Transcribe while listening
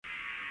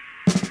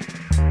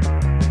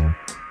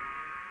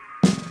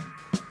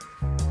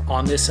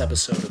On this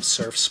episode of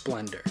Surf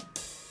Splendor,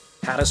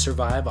 how to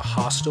survive a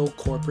hostile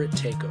corporate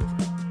takeover.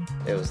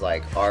 It was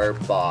like our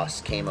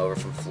boss came over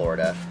from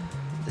Florida,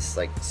 this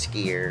like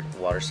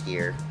water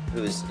skier,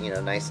 who was,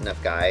 nice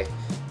enough guy,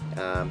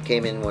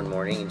 came in one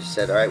morning and just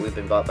said, all right, we've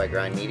been bought by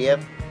Grind Media.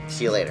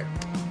 See you later.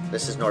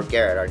 This is Norm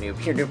Garrett,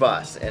 your new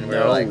boss. And we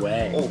were like,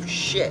 way. Oh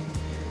shit.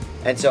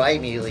 And so I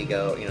immediately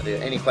go,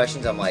 any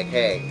questions? I'm like,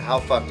 hey,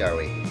 how fucked are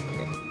we?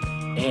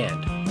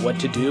 And what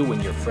to do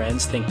when your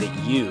friends think that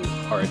you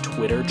are a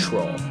Twitter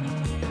troll.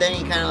 But then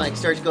he kind of like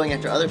starts going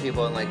after other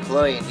people, and like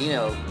Chloe and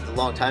Dino, a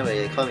long time ago,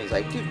 they call me, he's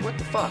like, dude, what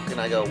the fuck?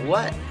 And I go,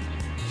 what?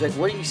 He's like,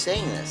 what are you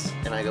saying this?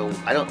 And I go,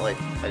 I don't know what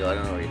you're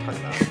talking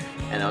about.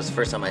 And that was the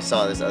first time I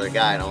saw this other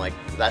guy, and I'm like,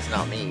 that's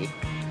not me.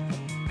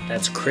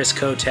 That's Chris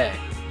Cote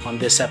on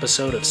this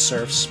episode of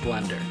Surf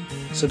Splendor.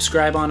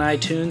 Subscribe on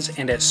iTunes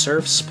and at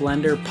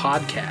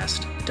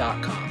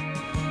surfsplendorpodcast.com.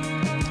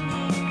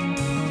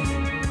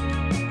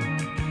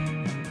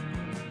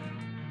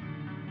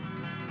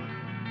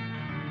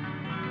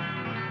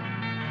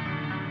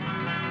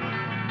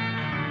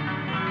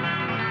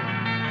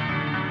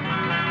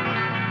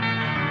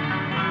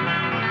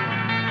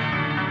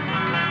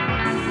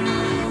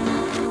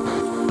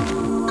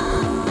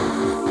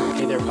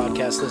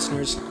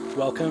 Listeners,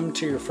 welcome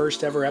to your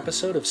first ever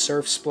episode of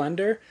Surf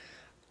Splendor.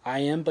 I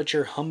am but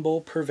your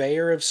humble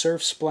purveyor of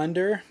Surf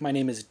Splendor. My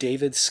name is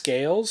David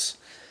Scales.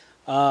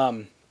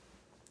 I'm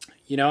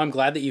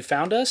glad that you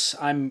found us.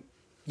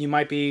 You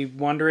might be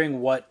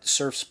wondering what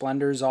Surf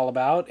Splendor is all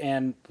about,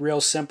 and real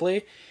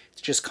simply,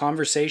 it's just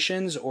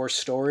conversations or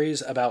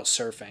stories about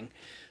surfing.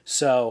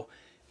 So,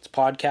 it's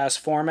podcast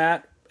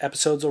format.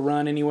 Episodes will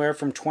run anywhere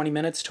from 20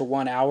 minutes to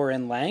 1 hour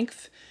in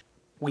length.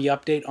 We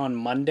update on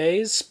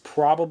Mondays,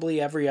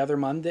 probably every other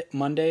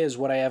Monday is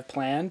what I have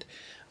planned.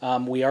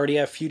 We already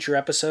have future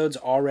episodes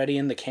already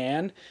in the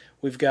can.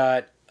 We've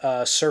got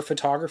a surf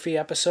photography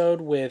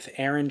episode with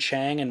Aaron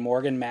Chang and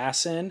Morgan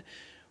Masson.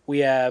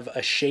 We have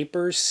a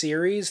Shapers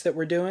series that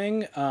we're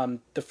doing.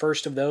 The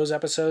first of those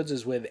episodes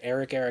is with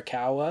Eric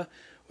Arakawa.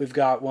 We've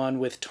got one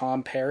with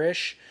Tom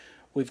Parrish.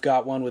 We've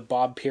got one with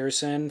Bob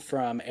Pearson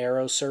from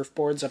Aero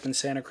Surfboards up in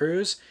Santa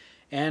Cruz.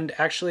 And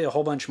actually a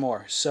whole bunch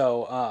more.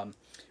 So,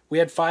 we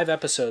had 5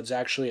 episodes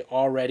actually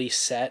already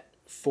scheduled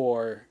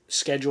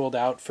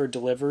out for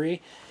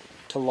delivery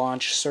to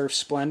launch Surf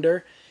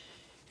Splendor.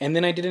 And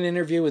then I did an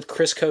interview with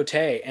Chris Cote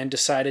and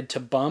decided to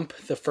bump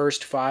the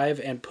first 5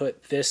 and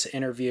put this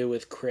interview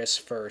with Chris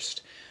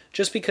first,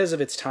 just because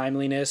of its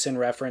timeliness in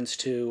reference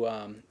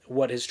to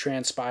what has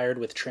transpired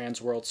with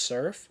Trans World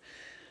Surf.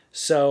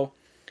 So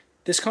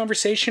this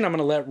conversation I'm going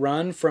to let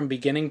run from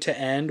beginning to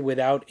end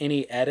without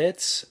any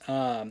edits.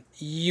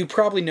 You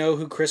probably know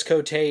who Chris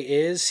Cote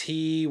is.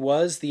 He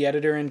was the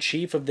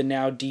editor-in-chief of the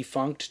now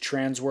defunct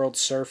Trans World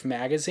Surf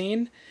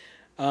magazine.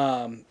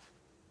 And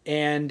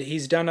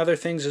he's done other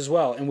things as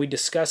well. And we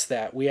discuss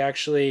that. We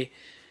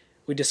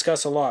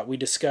discuss a lot. We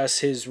discuss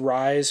his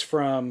rise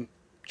from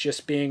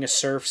just being a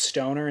surf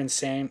stoner in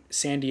San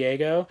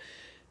Diego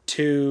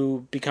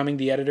to becoming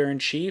the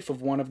editor-in-chief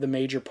of one of the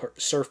major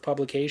surf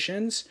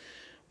publications.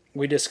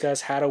 We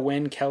discuss how to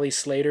win Kelly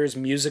Slater's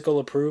musical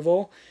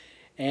approval,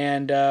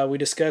 and we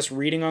discuss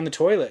reading on the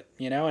toilet,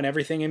 and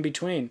everything in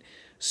between.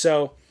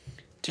 So,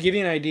 to give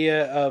you an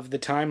idea of the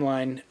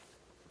timeline,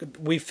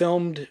 we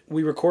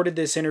recorded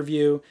this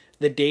interview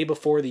the day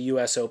before the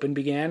U.S. Open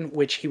began,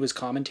 which he was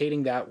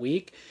commentating that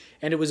week,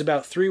 and it was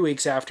about 3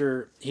 weeks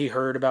after he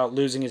heard about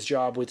losing his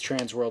job with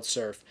Trans World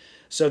Surf.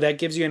 So that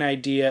gives you an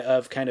idea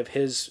of kind of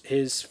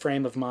his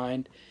frame of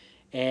mind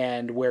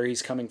and where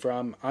he's coming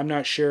from. I'm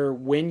not sure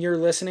when you're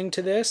listening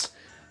to this,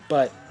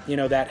 but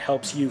that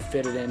helps you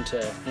fit it into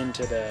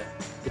the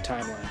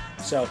timeline.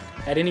 So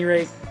at any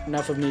rate,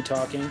 enough of me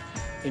talking.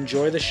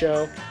 Enjoy the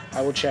show.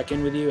 I will check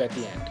in with you at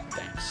the end.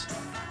 Thanks.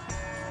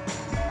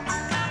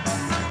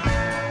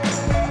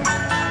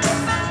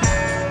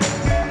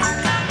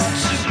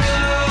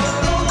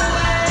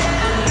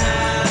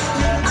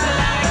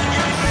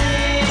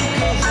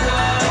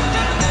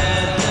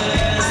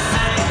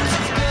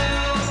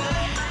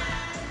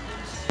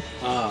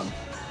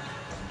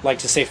 Like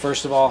to say,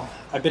 first of all,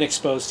 I've been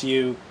exposed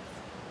to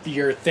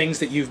your things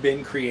that you've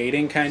been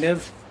creating kind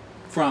of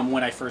from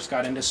when I first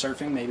got into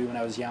surfing, maybe when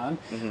I was young.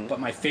 Mm-hmm.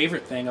 But my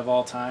favorite thing of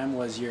all time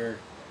was your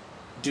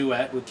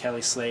duet with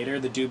Kelly Slater,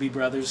 the Doobie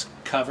Brothers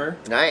cover.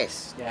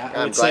 Nice. Yeah,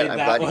 I'm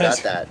glad you got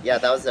that. Yeah,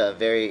 that was a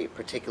very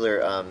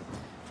particular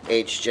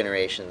age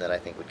generation that I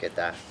think would get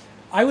that.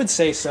 I would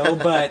say so,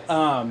 but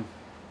I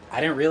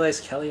didn't realize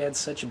Kelly had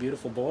such a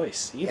beautiful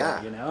voice either,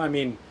 Yeah. I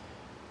mean,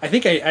 I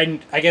think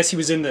I guess he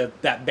was in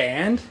that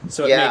band,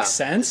 so it makes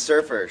sense.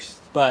 Surfers.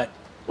 But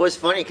well, it's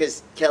funny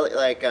because Kelly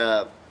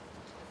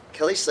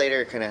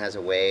Slater kind of has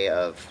a way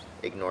of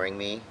ignoring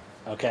me.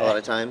 Okay. A lot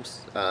of times,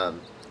 and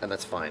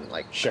that's fine.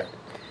 Sure.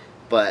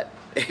 But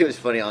it was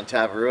funny on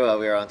Tavarua.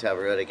 We were on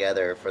Tavarua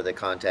together for the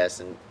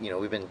contest, and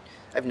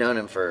I've known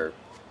him for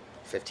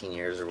 15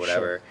 years or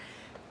whatever,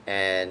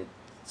 and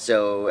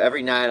so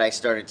every night I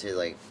started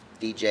to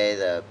DJ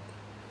the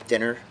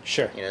dinner,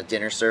 Sure.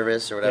 Dinner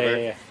service or whatever.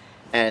 Yeah.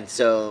 And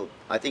so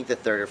I think the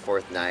third or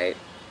fourth night,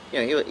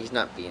 he's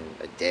not being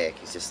a dick.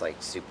 He's just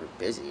like super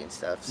busy and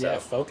stuff. So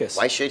focus.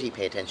 Why should he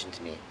pay attention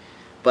to me?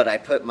 But I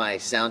put my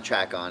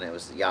soundtrack on. It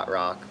was Yacht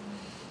Rock,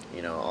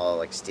 all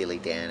like Steely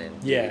Dan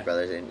and Doobie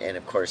Brothers, and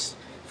of course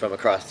from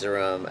across the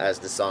room as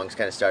the songs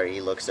kind of started,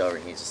 he looks over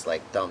and he's just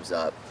like thumbs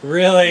up.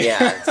 Really?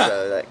 Yeah.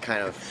 So that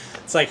kind of.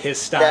 It's like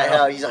his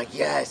style. He's like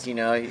yes,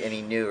 and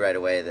he knew right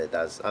away that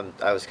was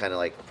I was kind of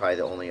like probably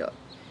the only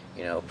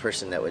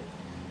person that would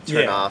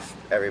turn off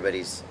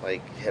everybody's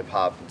like hip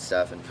hop and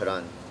stuff and put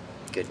on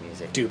good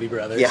music. Doobie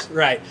Brothers. Yeah.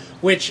 Right.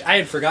 Which I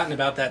had forgotten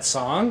about that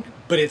song,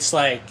 but it's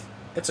like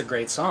it's a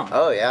great song.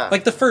 Oh yeah.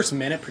 Like the first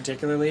minute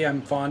particularly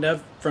I'm fond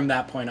of. From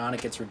that point on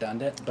it gets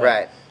redundant. But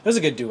right. It was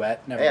a good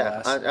duet,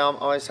 nevertheless. Yeah. I'm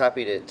always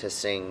happy to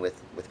sing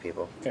with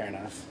people. Fair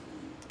enough.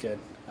 Good.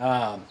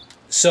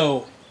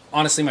 So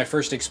honestly, my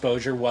first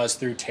exposure was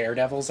through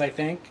Teardevils, I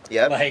think.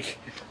 Yep. Like,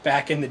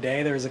 back in the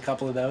day, there was a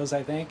couple of those,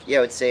 I think. Yeah,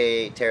 I would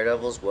say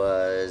Teardevils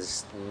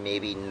was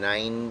maybe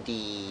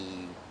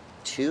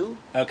 92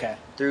 okay.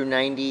 through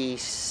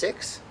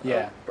 96.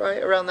 Yeah.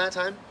 Right around that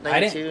time?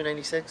 92,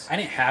 96? I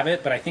didn't have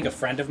it, but I think a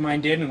friend of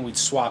mine did, and we'd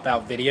swap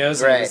out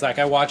videos. Right. And it was like,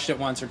 I watched it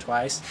once or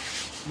twice.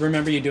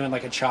 Remember you doing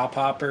like a chop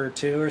hop or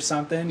two or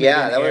something?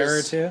 Yeah, that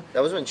was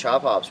when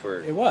chop hops were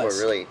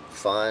really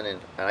fun,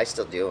 and I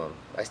still do them.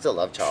 I still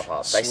love chop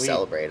hops. Sweet. I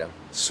celebrate them.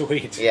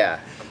 Sweet.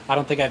 Yeah. I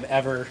don't think I've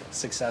ever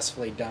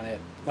successfully done it.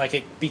 Like,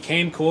 it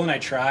became cool and I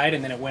tried,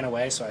 and then it went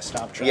away, so I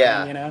stopped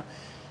trying,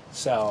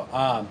 So,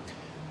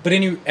 but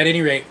at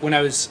any rate, when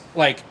I was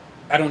like,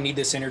 I don't need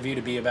this interview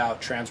to be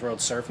about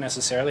Transworld Surf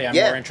necessarily. I'm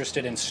more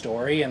interested in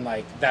story, and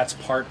like that's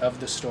part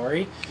of the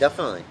story.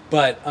 Definitely.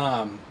 But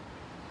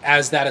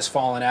as that has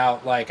fallen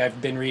out, like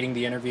I've been reading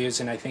the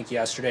interviews, and I think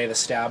yesterday the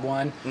Stab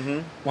one. Mm-hmm.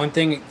 One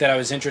thing that I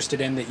was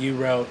interested in that you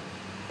wrote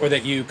or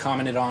that you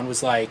commented on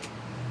was like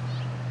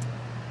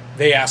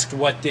they asked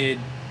what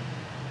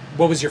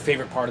was your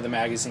favorite part of the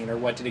magazine, or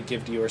what did it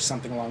give to you, or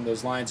something along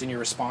those lines, and your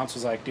response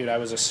was like, dude, I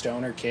was a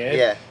stoner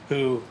kid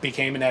who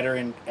became an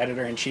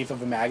editor-in-chief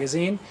of a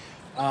magazine.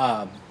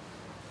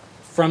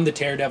 From the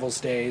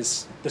Teardevils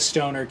days, the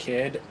stoner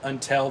kid,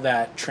 until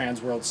that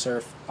Transworld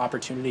Surf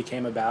opportunity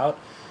came about,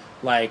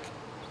 like,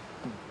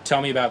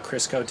 tell me about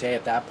Chris Cote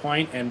at that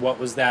point, and what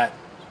was that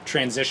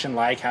transition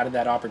like? How did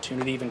that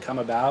opportunity even come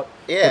about?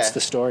 Yeah. What's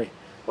the story?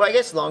 Well, I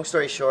guess long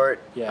story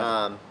short,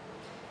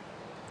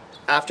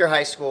 after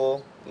high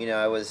school,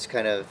 I was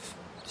kind of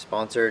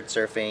sponsored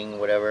surfing,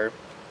 whatever,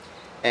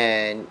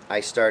 and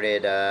I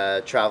started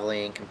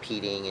traveling,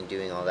 competing, and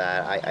doing all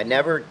that. I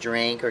never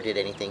drank or did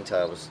anything till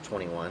I was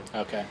 21.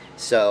 Okay.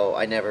 So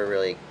I never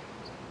really,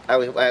 I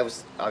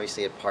was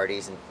obviously at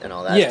parties and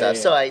all that stuff.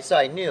 Yeah. So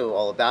I knew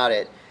all about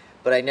it,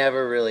 but I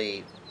never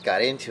really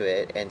got into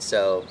it. And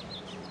so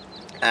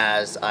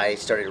as I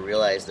started to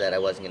realize that I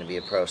wasn't going to be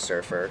a pro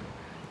surfer,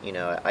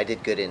 I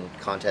did good in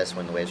contests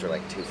when the waves were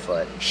like 2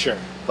 foot. Sure.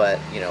 But,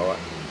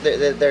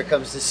 there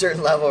comes a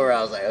certain level where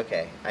I was like,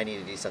 okay, I need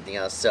to do something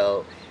else.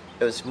 So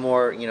it was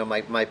more,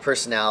 my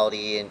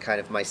personality and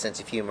kind of my sense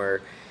of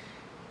humor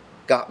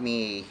got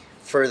me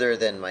further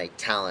than my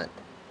talent.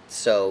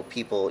 So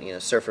people,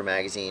 Surfer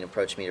Magazine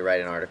approached me to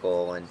write an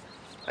article, and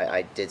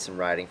I did some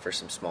writing for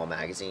some small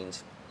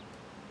magazines.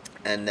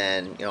 And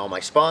then, all my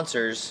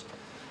sponsors,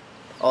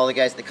 all the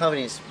guys at the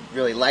companies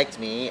really liked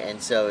me,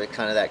 and so it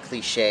kind of that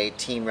cliche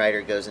team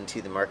writer goes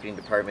into the marketing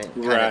department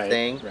kind of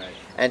thing. Right.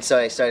 And so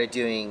I started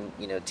doing,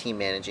 team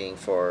managing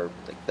for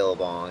like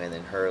Billabong, and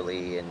then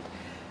Hurley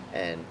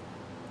and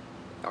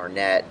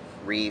Arnett,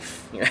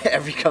 Reef,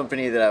 every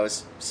company that I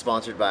was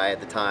sponsored by at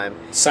the time.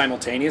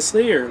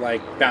 Simultaneously, or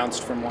like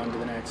bounced from one to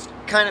the next?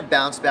 Kind of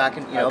bounced back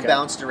and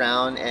bounced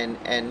around and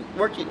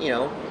worked.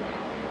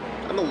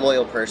 I'm a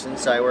loyal person,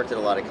 so I worked at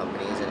a lot of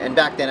companies, and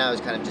back then I was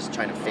kind of just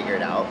trying to figure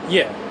it out.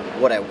 Yeah.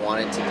 What I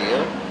wanted to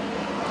do.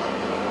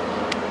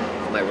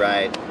 My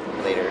ride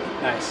later.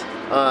 Nice.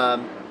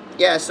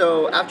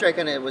 So after I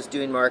kind of was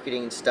doing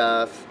marketing and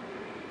stuff,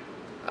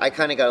 I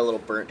kind of got a little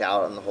burnt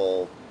out on the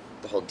whole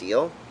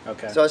deal.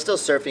 Okay. So I was still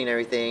surfing and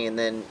everything, and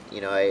then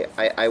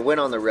I went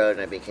on the road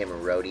and I became a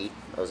roadie.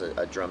 I was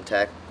a drum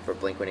tech for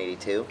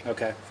Blink-182.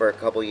 Okay. For a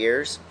couple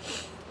years,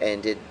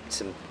 and did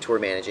some tour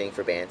managing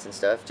for bands and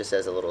stuff, just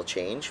as a little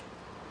change.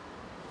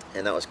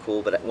 And that was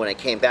cool. But when I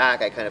came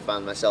back, I kind of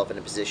found myself in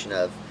a position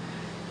of,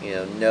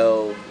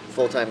 no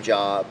full-time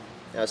job.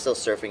 I was still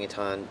surfing a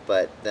ton,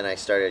 but then I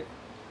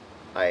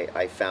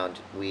found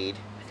weed.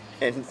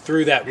 And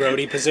through that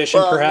roadie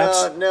position,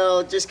 perhaps?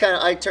 No, just kind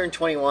of, I turned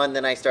 21,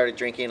 then I started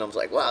drinking, and I was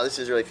like, wow, this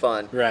is really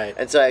fun. Right.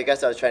 And so I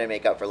guess I was trying to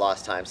make up for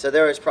lost time. So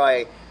there was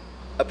probably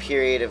a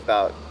period of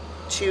about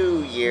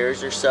 2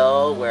 years or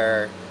so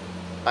where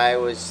I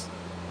was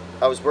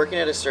working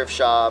at a surf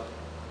shop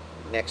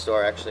next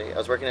door, actually. I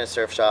was working at a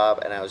surf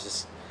shop, and I was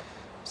just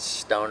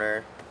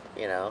stoner,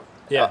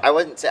 Yeah. I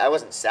wasn't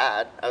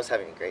sad. I was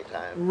having a great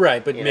time.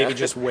 Right, but maybe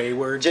just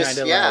wayward. Just,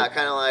 kind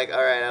of like,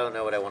 all right, I don't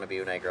know what I want to be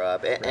when I grow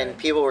up. And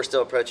people were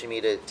still approaching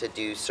me to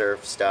do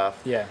surf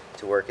stuff,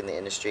 to work in the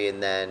industry.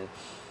 And then,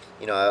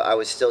 I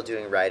was still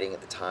doing writing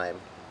at the time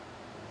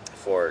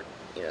for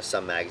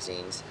some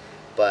magazines,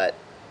 but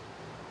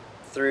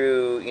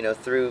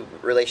through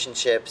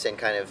relationships and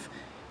kind of,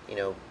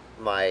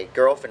 my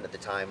girlfriend at the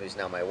time, who's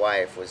now my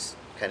wife, was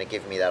kind of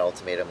giving me that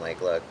ultimatum,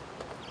 like, look,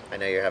 I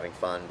know you're having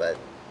fun, but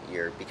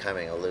you're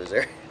becoming a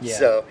loser. Yeah.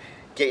 So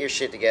get your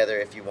shit together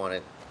if you want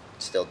to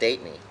still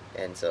date me.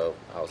 And so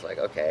I was like,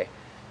 okay.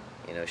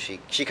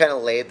 She kind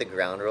of laid the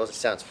ground rules. It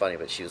sounds funny,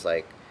 but she was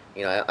like,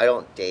 I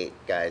don't date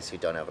guys who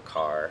don't have a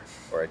car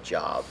or a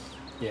job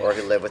or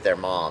who live with their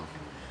mom.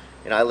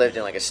 I lived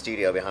in like a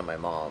studio behind my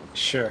mom.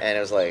 Sure. And it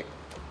was like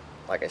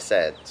I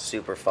said,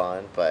 super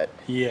fun. But,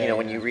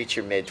 when you reach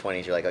your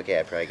mid-20s, you're like, okay,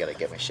 I probably got to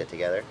get my shit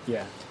together.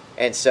 Yeah.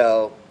 And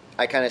so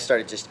I kind of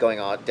started just going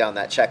on down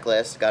that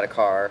checklist, got a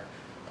car,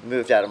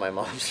 moved out of my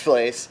mom's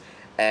place,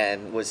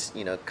 and was,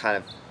 kind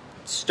of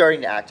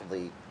starting to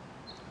actively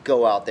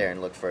go out there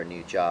and look for a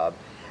new job.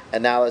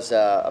 And that was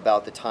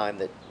about the time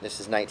that, this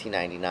is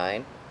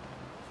 1999,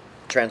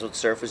 Transworld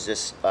Surf was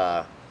just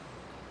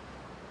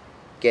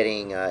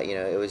getting,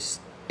 it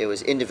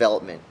was in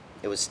development.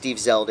 It was Steve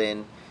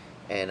Zeldin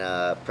and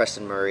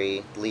Preston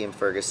Murray, Liam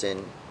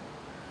Ferguson,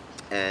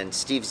 and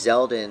Steve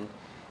Zeldin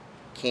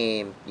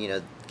came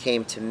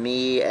to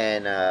me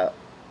and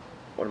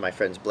one of my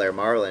friends, Blair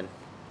Marlin.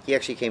 He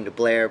actually came to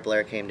Blair.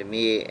 Blair came to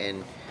me,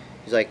 and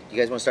he's like, "You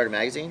guys want to start a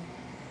magazine?"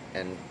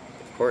 And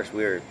of course,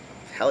 we were,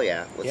 hell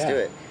yeah, let's do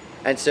it.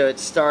 And so it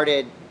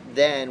started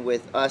then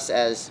with us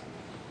as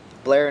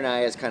Blair and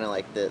I as kind of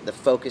like the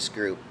focus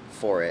group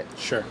for it.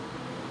 Sure.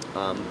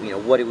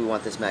 What do we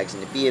want this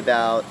magazine to be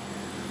about?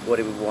 What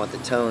do we want the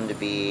tone to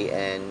be?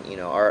 And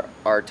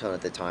our tone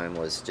at the time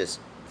was just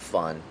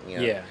fun.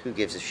 Who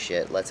gives a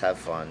shit? Let's have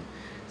fun.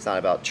 It's not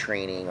about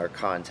training or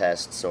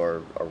contests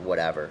or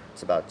whatever.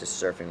 It's about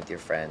just surfing with your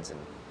friends and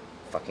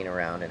fucking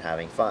around and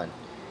having fun.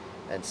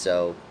 And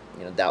so,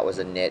 that was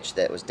a niche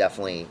that was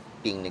definitely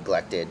being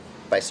neglected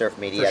by surf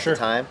media at the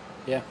time.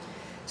 Yeah.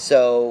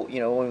 So,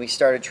 when we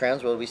started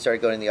Transworld, we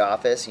started going to the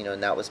office,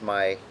 and that was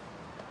my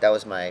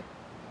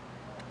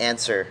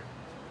answer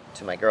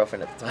to my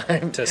girlfriend at the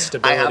time. To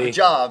stability. I have a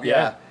job.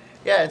 Yeah.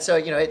 Yeah. And so,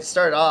 it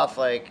started off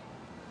like,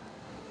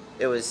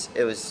 it was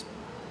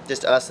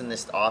just us in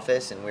this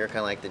office, and we were kind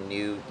of like the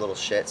new little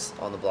shits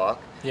on the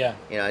block. Yeah.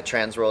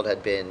 Transworld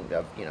had been,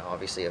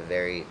 obviously a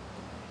very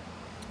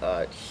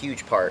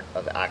huge part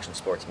of action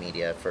sports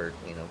media for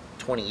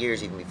 20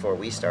 years, even before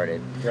we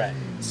started. Right.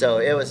 So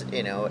it was,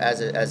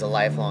 as a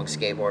lifelong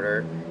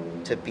skateboarder,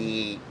 to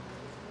be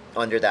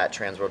under that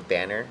Transworld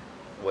banner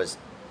was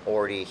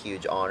already a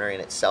huge honor in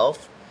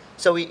itself.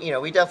 So we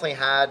definitely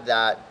had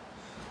that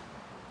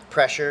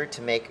pressure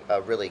to make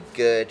a really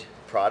good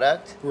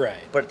product. Right.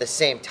 But at the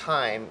same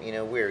time, we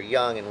were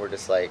young, and we're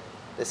just like,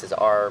 this is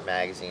our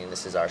magazine,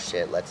 this is our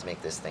shit, let's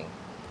make this thing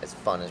as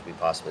fun as we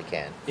possibly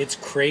can. It's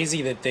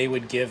crazy that they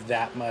would give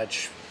that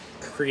much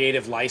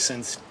creative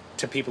license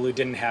to people who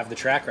didn't have the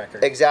track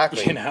record.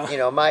 Exactly.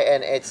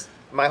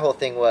 My whole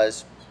thing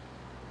was,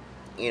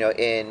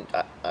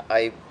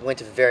 I went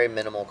to very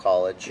minimal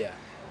college.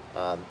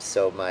 Yeah.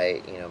 So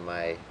my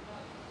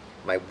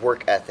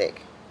work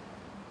ethic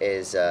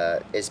is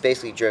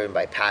basically driven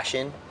by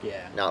passion,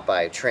 not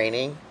by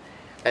training.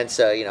 And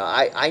so,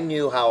 I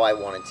knew how I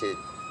wanted to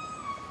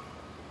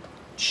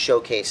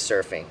showcase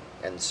surfing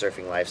and the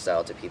surfing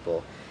lifestyle to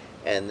people,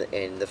 and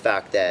the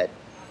fact that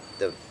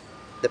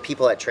the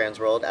people at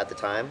Transworld at the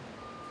time,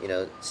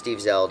 Steve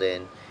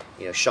Zeldin,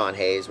 Sean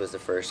Hayes was the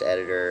first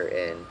editor,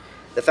 and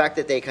the fact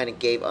that they kind of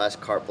gave us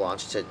carte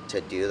blanche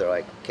to do, they're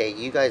like, okay,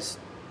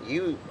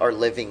 you are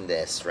living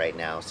this right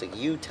now, so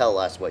you tell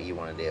us what you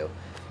want to do.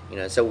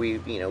 So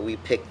we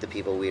picked the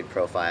people we would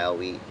profile.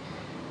 We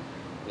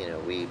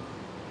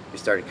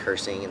started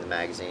cursing in the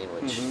magazine,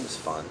 which was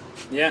fun.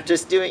 Yeah.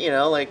 Just doing,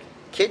 like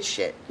kid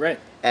shit. Right.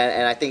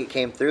 And I think it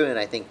came through, and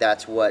I think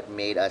that's what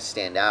made us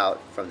stand out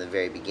from the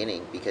very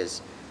beginning,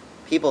 because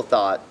people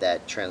thought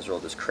that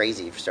Transworld was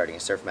crazy for starting a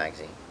surf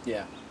magazine.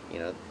 Yeah.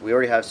 We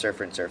already have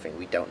Surfer and Surfing.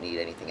 We don't need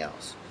anything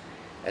else.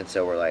 And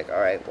so we're like, all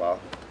right, well,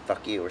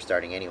 fuck you. We're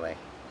starting anyway.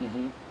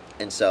 Mm-hmm.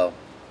 And so,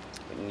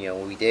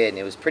 we did, and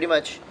it was pretty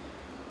much,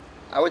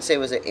 I would say it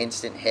was an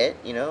instant hit,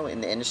 in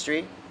the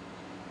industry.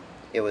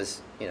 It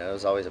was, it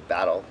was always a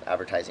battle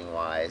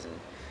advertising-wise, and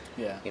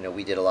yeah.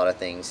 We did a lot of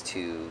things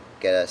to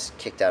get us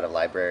kicked out of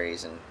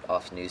libraries and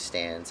off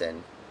newsstands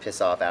and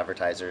piss off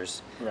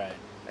advertisers. Right.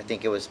 I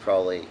think it was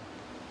probably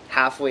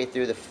halfway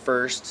through the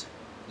first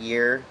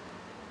year,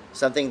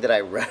 something that I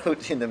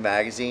wrote in the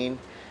magazine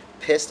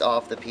pissed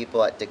off the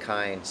people at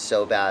Dakine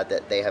so bad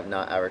that they have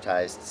not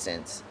advertised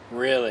since.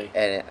 Really?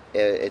 And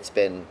it's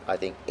been, I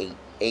think,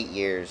 eight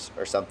years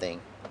or something.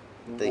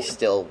 They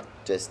still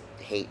just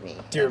hate me.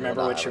 Do you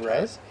remember what you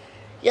wrote?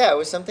 Yeah, it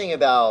was something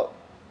about,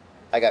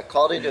 I got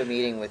called into a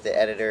meeting with the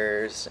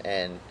editors,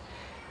 and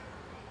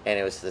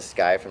it was this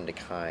guy from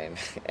Dakine,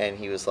 and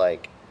he was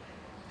like,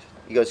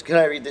 he goes, "Can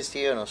I read this to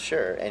you?" And I was,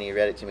 sure. And he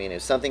read it to me, and it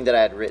was something that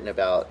I had written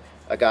about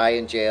a guy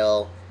in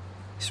jail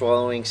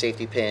swallowing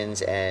safety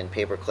pins and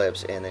paper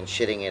clips and then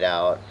shitting it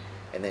out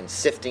and then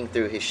sifting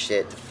through his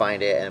shit to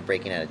find it and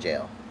breaking out of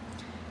jail.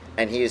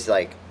 And he was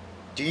like,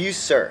 "Do you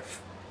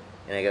surf?"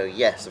 And I go,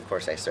 yes, of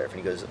course I surf.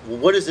 And he goes, well,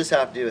 what does this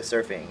have to do with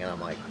surfing? And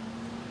I'm like,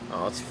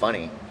 oh, it's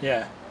funny.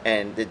 Yeah.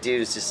 And the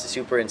dude is just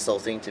super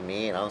insulting to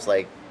me. And I was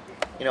like,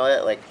 you know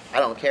what? Like, I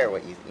don't care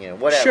what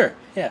whatever. Sure,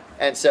 yeah.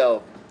 And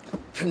so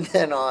from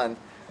then on,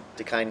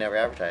 Dakine never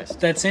advertised.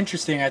 That's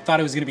interesting. I thought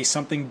it was going to be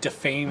something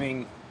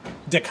defaming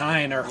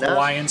Dakine or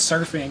Hawaiian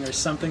surfing or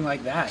something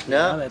like that.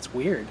 No. That's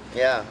weird.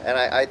 Yeah, and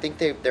I think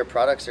their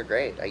products are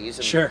great. I use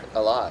them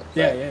a lot.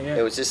 Yeah.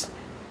 It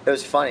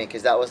was funny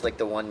because that was like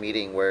the one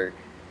meeting where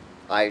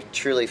I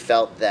truly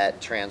felt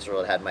that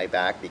Transworld had my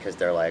back because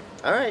they're like,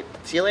 all right,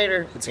 see you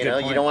later. That's you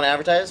don't want to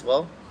advertise?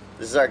 Well,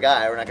 this is our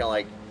guy. We're not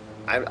going to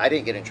I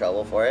didn't get in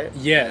trouble for it.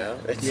 Yeah.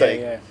 It's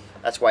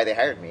that's why they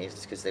hired me.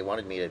 It's because they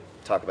wanted me to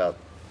talk about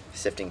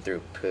sifting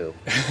through poo.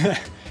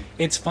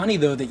 It's funny,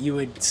 though, that you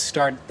would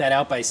start that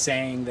out by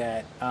saying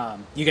that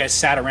you guys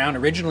sat around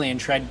originally and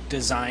tried to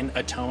design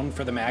a tone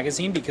for the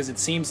magazine, because it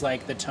seems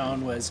like the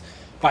tone was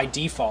by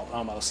default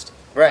almost.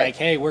 Right. Like,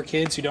 hey, we're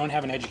kids who don't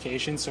have an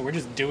education, so we're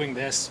just doing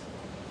this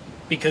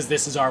because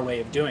this is our way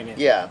of doing it.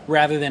 Yeah.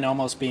 Rather than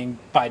almost being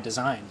by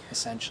design,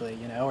 essentially,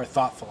 or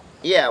thoughtful.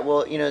 Yeah,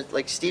 well,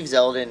 like Steve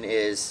Zeldin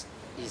he's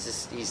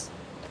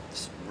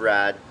this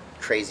rad,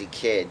 crazy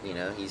kid,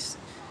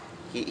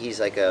 He's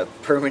like a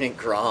permanent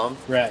Grom.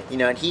 Right.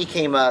 And he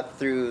came up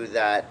through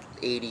that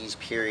 80s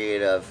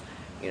period of,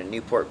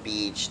 Newport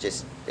Beach,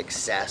 just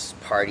excess,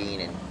 partying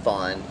and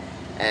fun.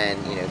 And,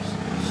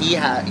 he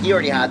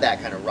already had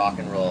that kind of rock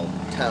and roll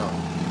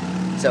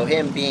tone. So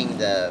him being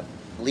the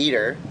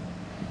leader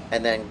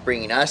and then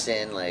bringing us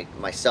in, like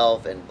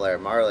myself and Blair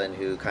Marlin,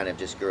 who kind of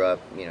just grew up,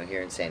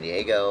 here in San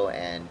Diego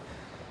and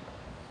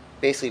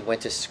basically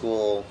went to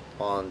school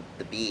on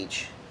the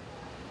beach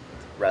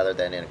rather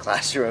than in a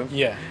classroom.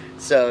 Yeah.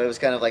 So it was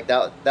kind of like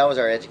that was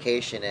our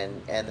education,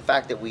 and the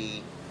fact that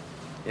we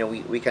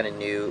kind of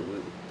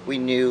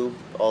knew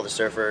all the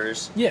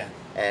surfers. Yeah.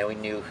 And we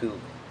knew who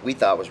we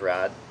thought was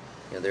rad.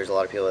 There's a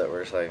lot of people that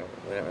were just like,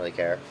 we don't really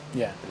care.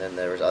 Yeah. And then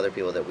there was other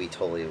people that we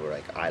totally were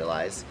like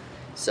idolized.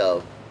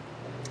 So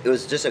it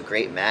was just a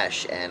great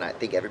mesh, and I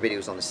think everybody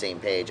was on the same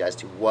page as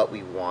to what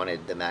we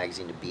wanted the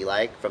magazine to be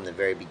like from the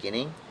very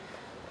beginning.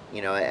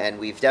 And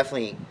we've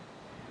definitely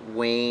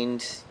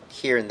waned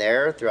here and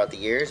there throughout the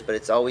years, but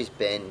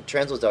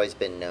Transworld's always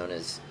been known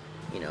as,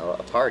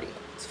 a party.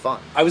 It's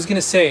fun. I was going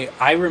to say,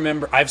 I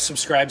remember, I've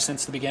subscribed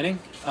since the beginning,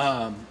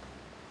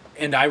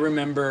 and I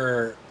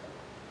remember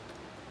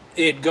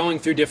it going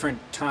through different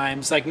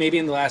times, like maybe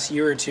in the last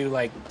year or two,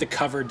 like the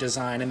cover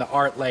design and the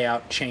art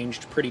layout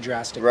changed pretty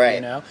drastically,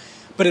 right.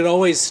 But it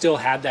always still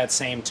had that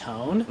same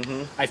tone.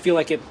 Mm-hmm. I feel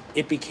like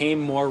it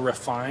became more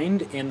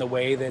refined in the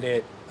way that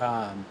it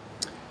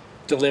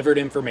delivered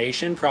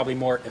information, probably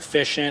more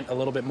efficient, a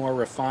little bit more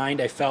refined.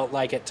 I felt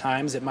like at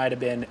times it might have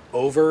been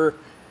over,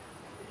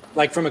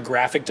 like from a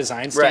graphic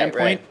design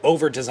standpoint,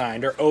 over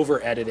designed or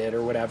over edited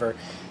or whatever.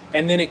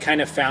 And then it kind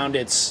of found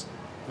its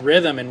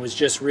rhythm and was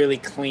just really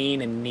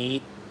clean and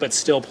neat, but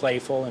still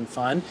playful and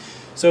fun.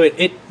 So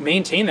it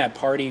maintained that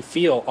party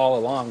feel all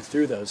along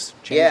through those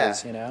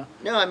changes,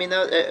 No, I mean,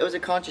 it was a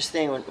conscious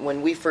thing.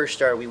 When we first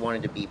started, we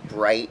wanted to be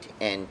bright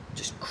and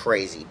just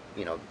crazy,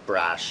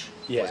 brash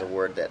was a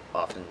word that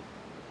often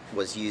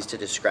was used to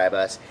describe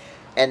us.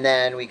 And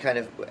then we kind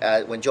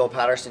of, when Joel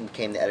Patterson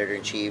became the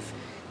editor-in-chief,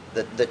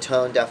 the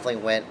tone definitely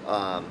went,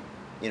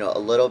 a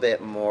little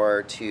bit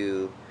more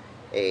to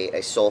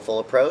a soulful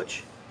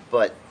approach,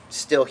 but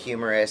still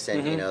humorous.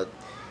 And,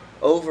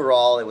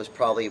 overall, it was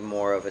probably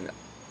more of an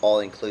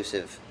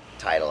all-inclusive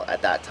title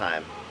at that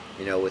time,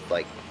 with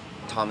like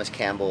Thomas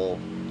Campbell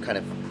kind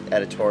of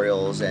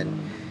editorials.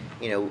 And,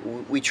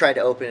 we tried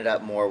to open it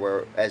up more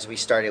where as we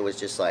started it was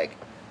just like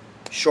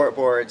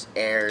shortboards,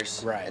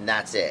 airs, and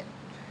that's it.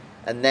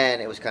 And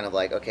then it was kind of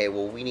like, okay,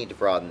 well, we need to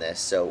broaden this.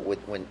 So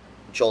when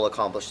Joel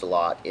accomplished a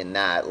lot in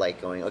that,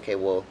 like going, okay,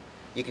 well,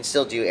 you can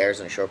still do airs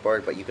on a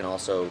shortboard, but you can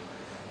also,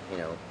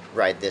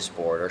 ride this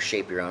board or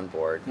shape your own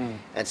board.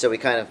 And so we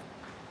kind of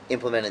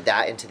implemented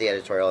that into the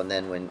editorial. And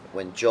then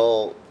when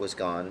Joel was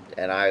gone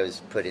and I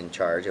was put in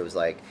charge, it was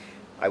like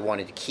I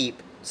wanted to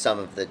keep some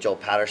of the Joel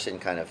Patterson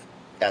kind of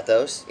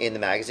ethos in the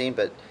magazine,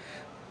 but,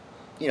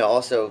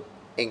 also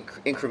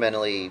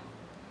incrementally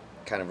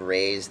kind of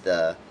raise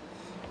the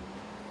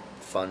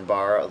fun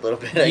bar a little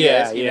bit, I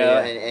guess,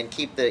 and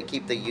keep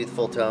the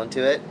youthful tone to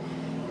it.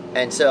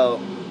 And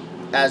so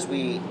as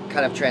we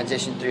kind of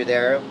transitioned through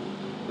there,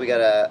 we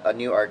got a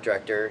new art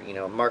director.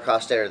 Mark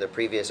Hostetter, the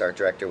previous art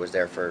director, was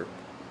there for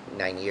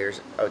 9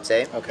 years, I would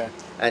say. Okay.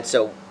 And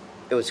so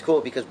it was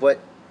cool because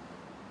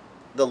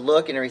the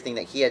look and everything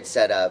that he had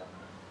set up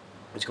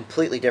was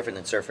completely different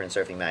than Surfer and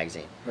Surfing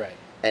magazine. Right.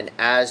 And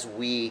as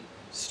we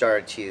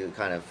started to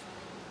kind of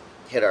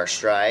hit our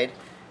stride,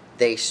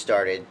 they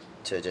started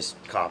to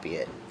just copy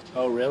it.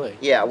 Oh, really?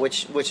 Yeah,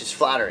 which is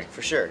flattering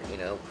for sure.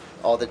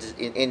 All the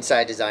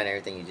inside design,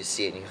 everything, you just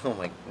see it and you go, oh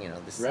my,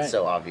 this is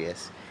so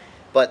obvious.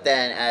 But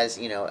then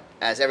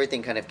as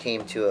everything kind of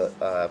came to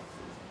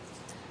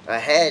a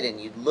head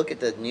and you look at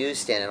the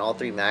newsstand and all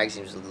three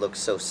magazines look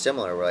so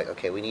similar, we're like,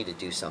 okay, we need to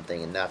do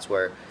something. And that's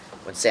when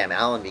Sam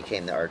Allen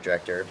became the art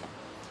director.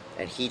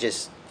 and he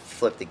just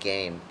flipped the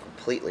game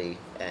completely.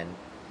 And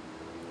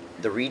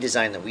the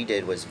redesign that we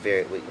did was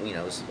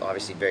was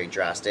obviously very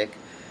drastic.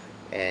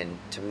 And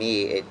to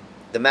me,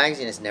 the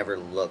magazine has never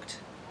looked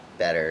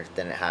better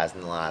than it has in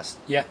the last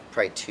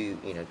probably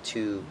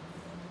two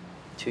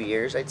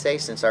years, I'd say,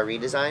 since our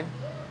redesign.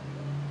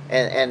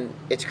 And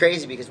it's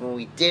crazy because when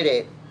we did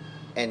it,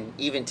 and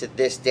even to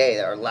this day,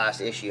 our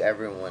last issue,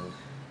 everyone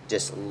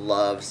just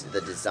loves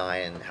the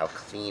design and how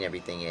clean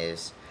everything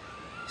is.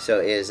 So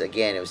it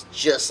was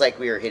just like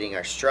we were hitting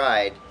our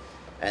stride,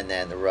 and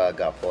then the rug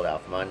got pulled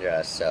out from under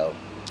us. So,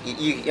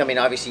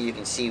 obviously you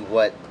can see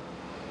what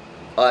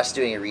us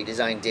doing a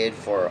redesign did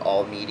for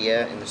all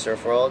media in the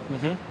surf world.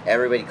 Mm-hmm.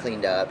 Everybody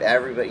cleaned up.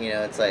 Everybody,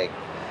 it's like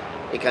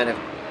it kind of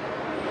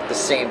the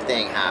same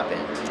thing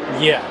happened.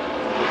 Yeah,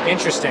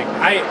 interesting.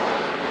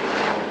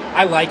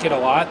 I like it a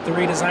lot, the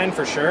redesign,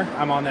 for sure.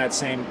 I'm in that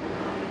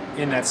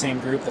same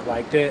group that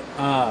liked it.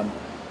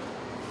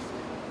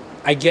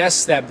 I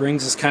guess that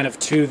brings us kind of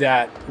to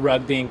that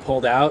rug being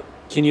pulled out.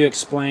 Can you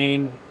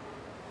explain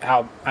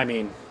how?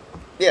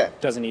 Yeah.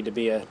 It doesn't need to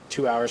be a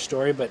 2-hour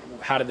story, but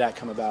how did that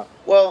come about?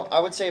 Well, I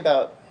would say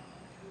about,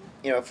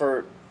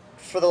 for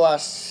the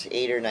last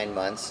 8 or 9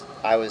 months,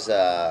 I was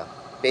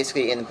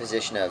basically in the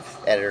position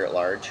of editor at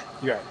large.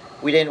 Yeah.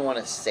 We didn't want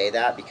to say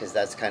that because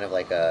that's kind of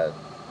like a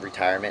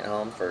retirement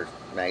home for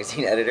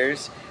magazine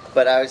editors.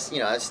 But I was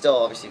still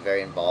obviously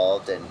very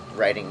involved and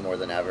writing more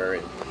than ever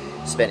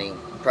and spending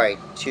probably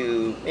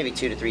 2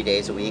 to 3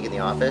 days a week in the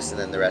office, and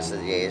then the rest of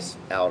the days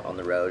out on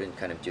the road and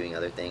kind of doing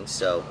other things.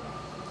 So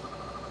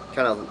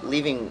kind of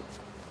leaving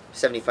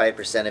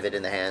 75% of it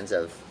in the hands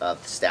of the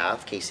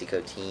staff, Casey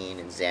Coteen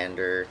and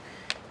Xander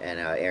and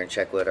Aaron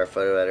Checkwood, our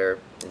photo editor,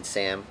 and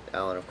Sam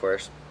Allen, of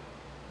course.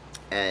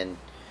 And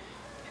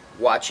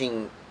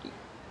watching,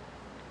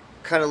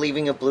 kind of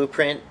leaving a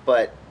blueprint,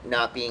 but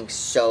not being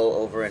so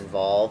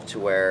over-involved to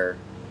where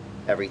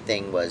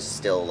everything was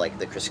still like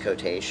the Chris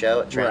Cote show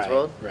at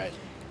Transworld. Right.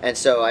 And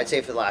so I'd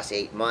say for the last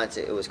 8 months,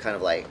 it was kind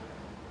of like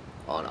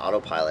on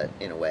autopilot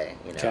in a way.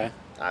 Okay.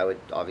 I would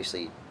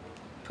obviously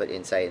put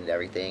insight into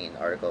everything and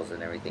articles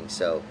and everything.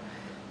 So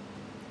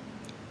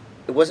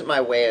it wasn't my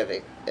way of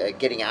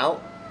getting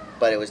out,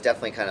 but it was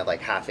definitely kind of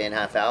like half in,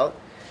 half out.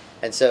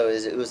 And so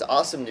it was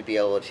awesome to be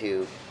able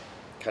to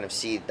kind of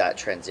see that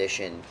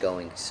transition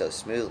going so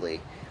smoothly.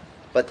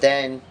 But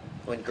then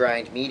when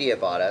Grind Media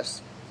bought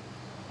us,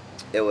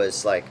 it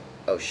was like,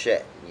 oh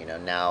shit,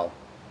 now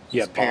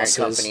Yeah, this parent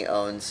company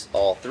owns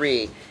all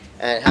three.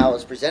 And how it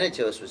was presented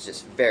to us was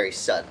just very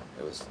sudden.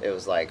 It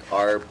was like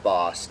our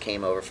boss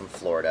came over from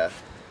Florida,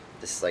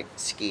 this like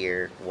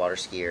water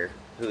skier,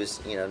 who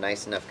was,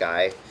 nice enough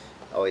guy,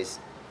 always,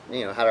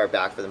 had our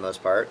back for the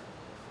most part.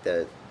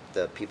 The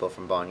people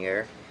from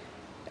Bonnier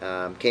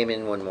came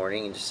in one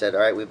morning and just said,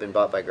 all right, we've been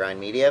bought by Grind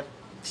Media.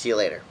 See you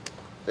later.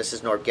 This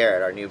is Norb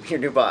Garrett, your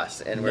new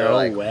boss. And we're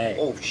like, way.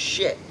 Oh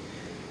shit.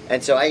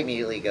 And so I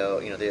immediately go,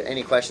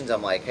 any questions?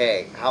 I'm like,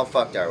 hey, how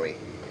fucked are we?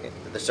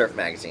 The Surf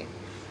Magazine.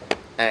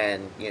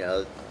 And,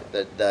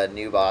 the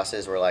new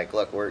bosses were like,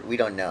 look, we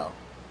don't know.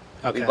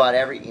 Okay. We bought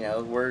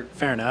we're...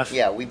 Fair enough.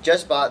 Yeah, we've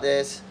just bought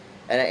this.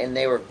 And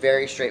they were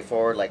very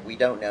straightforward, like, we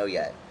don't know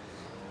yet.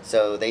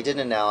 So they did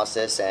an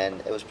analysis, and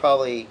it was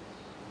probably,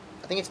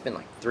 I think it's been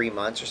like 3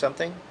 months or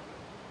something.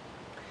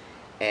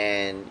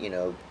 And,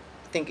 I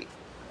think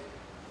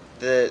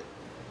the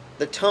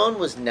tone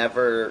was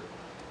never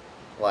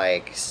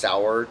like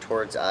sour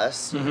towards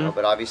us,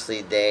 but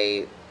obviously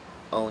they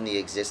own the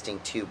existing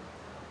 2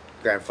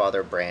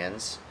 grandfather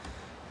brands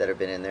that have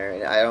been in there,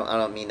 and I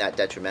don't mean that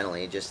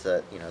detrimentally, just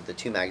the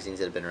 2 magazines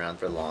that have been around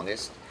for the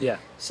longest. Yeah.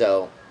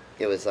 So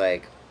it was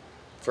like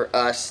for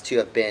us to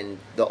have been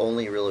the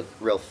only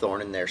real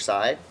thorn in their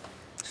side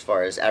as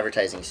far as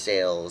advertising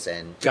sales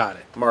and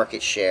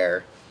market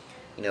share.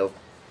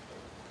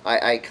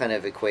 I kind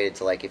of equated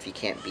to like, if you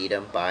can't beat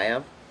them, buy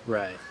them.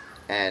 Right.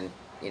 And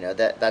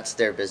that's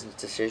their business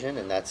decision,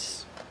 and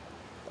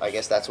I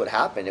guess that's what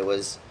happened. It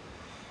was,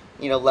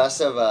 less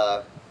of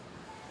a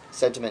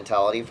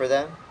sentimentality for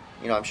them.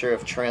 I'm sure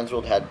if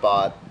Transworld had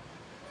bought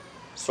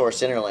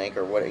Source Interlink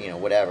or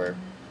whatever,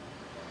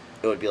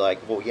 it would be like,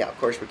 well, yeah, of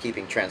course we're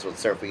keeping Transworld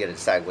Surf. We got to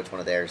decide which one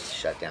of theirs to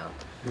shut down.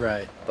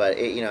 Right. But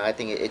I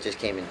think it just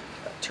came in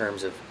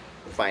terms of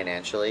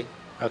financially.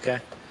 Okay.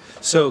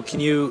 So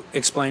can you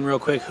explain real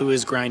quick, who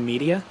is Grind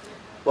Media?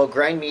 Well,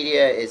 Grind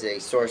Media is a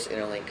Source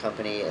Interlink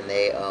company, and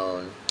they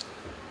own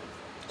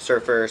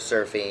Surfer,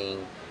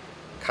 Surfing,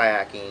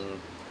 Kayaking,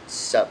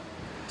 Sup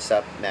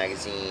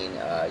magazine,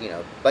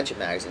 a bunch of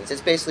magazines.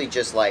 It's basically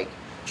just like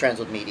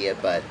Transworld Media,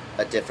 but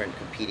a different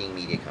competing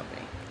media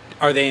company.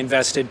 Are they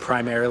invested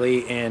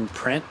primarily in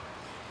print?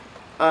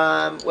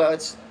 Well,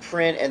 it's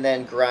print, and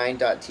then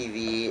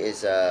Grind.tv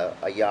is a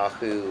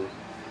Yahoo,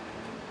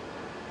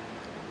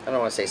 I don't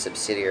want to say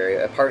subsidiary,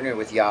 a partner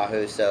with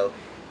Yahoo, so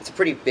it's a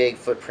pretty big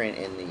footprint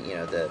in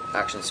the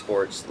action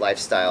sports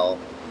lifestyle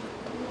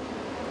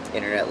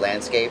internet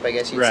landscape, I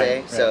guess you'd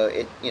say. Right. So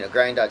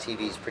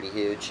Grind.tv is pretty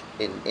huge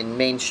in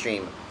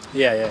mainstream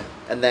Yeah.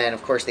 And then,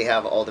 of course, they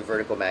have all the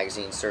vertical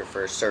magazines,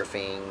 Surfer,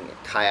 Surfing,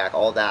 Kayak,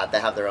 all that. They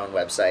have their own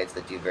websites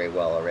that do very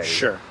well already.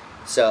 Sure.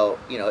 So,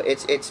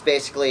 it's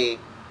basically,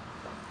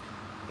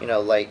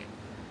 like,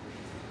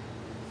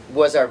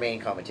 was our main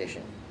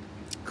competition.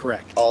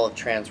 Correct. All of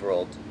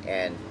Transworld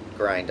and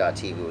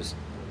Grind.tv was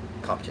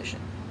competition.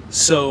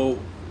 So,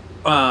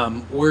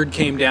 word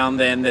came down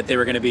then that they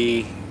were going to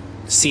be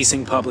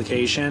ceasing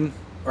publication,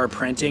 or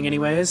printing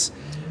anyways.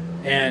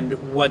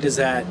 And what does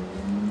that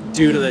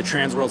do to the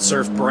Transworld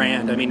Surf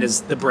brand? I mean,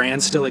 does the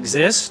brand still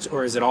exist,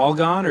 or is it all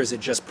gone, or is it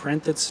just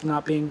print that's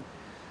not being...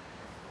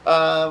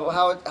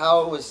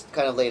 How it was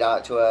kind of laid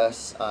out to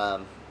us,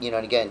 and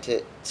again,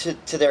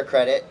 to their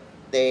credit,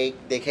 they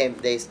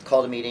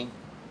called a meeting.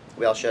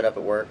 We all showed up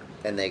at work,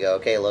 and they go,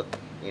 okay, look,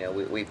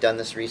 we've done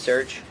this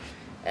research,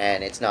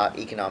 and it's not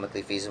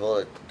economically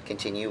feasible to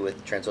continue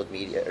with Transworld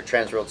Media or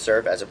Transworld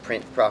Surf as a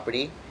print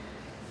property.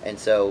 And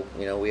so,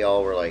 we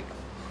all were like,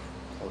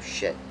 oh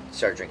shit,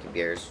 started drinking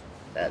beers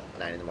at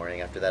 9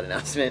 a.m. after that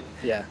announcement.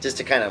 Yeah. Just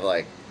to kind of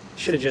like...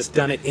 Should have just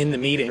done it in the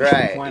meeting.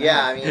 Right.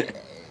 Yeah, I mean,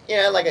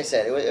 like I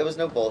said, it was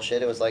no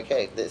bullshit. It was like,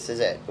 hey, this is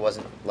it. It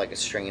wasn't like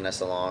stringing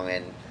us along.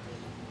 And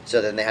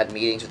so then they had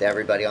meetings with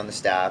everybody on the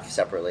staff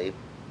separately.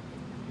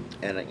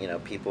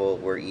 And, people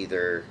were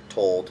either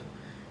told,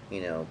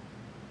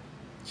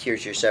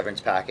 here's your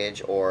severance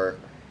package, or,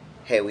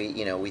 hey,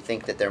 we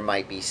think that there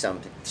might be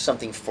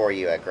something for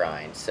you at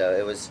Grind. So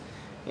it was...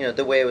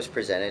 the way it was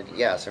presented,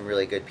 yeah, some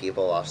really good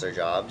people lost their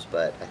jobs,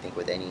 but I think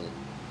with any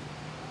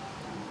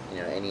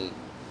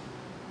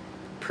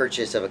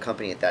purchase of a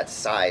company at that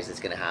size, it's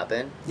going to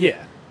happen.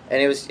 Yeah.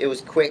 And it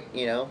was quick,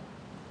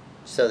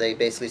 so they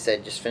basically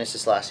said, just finish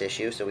this last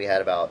issue. So we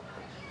had about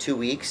 2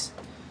 weeks,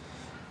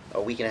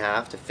 a week and a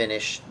half to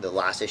finish the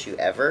last issue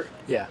ever.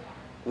 Yeah.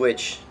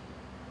 Which,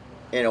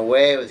 in a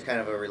way, was kind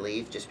of a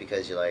relief, just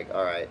because you're like,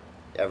 all right,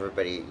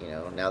 everybody,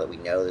 now that we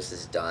know this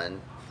is done,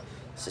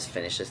 let's just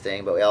finish this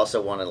thing. But we also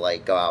want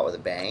to go out with a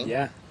bang.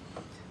 Yeah.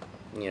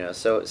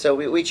 So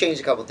we changed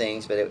a couple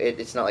things, but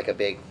it's not like a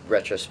big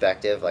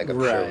retrospective like I'm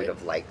sure we'd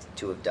have liked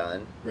to have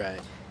done.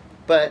 Right.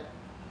 But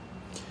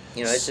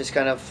it's just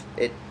kind of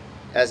it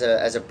as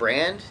a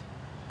brand.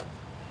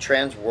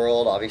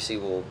 Transworld obviously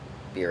will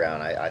be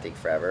around, I think,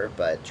 forever.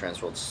 But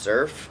Transworld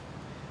Surf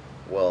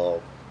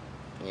will,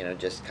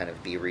 just kind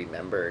of be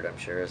remembered, I'm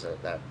sure, as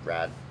that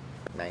rad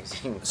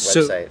magazine website.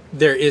 So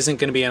there isn't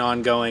going to be an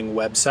ongoing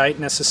website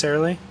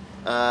necessarily?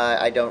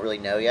 I don't really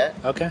know yet.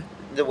 Okay.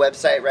 The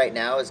website right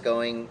now is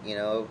going,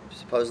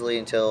 supposedly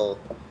until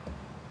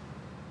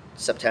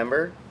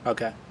September.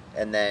 Okay.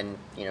 And then,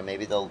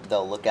 maybe they'll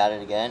look at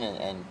it again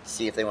and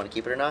see if they want to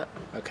keep it or not.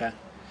 Okay.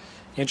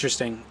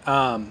 Interesting.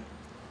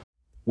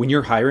 When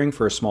you're hiring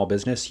for a small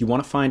business, you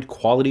want to find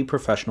quality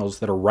professionals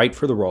that are right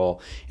for the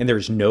role, and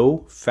there's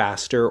no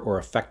faster or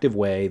effective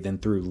way than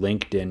through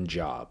LinkedIn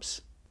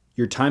Jobs.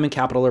 Your time and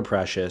capital are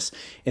precious,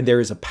 and there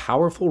is a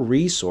powerful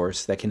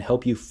resource that can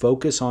help you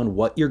focus on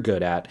what you're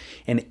good at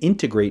and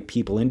integrate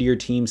people into your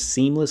team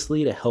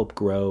seamlessly to help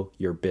grow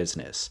your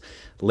business.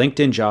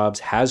 LinkedIn Jobs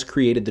has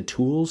created the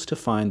tools to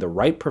find the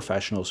right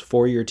professionals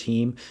for your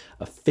team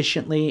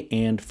efficiently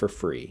and for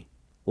free.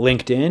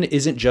 LinkedIn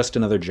isn't just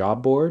another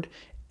job board.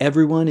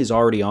 Everyone is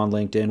already on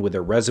LinkedIn with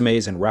their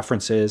resumes and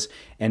references,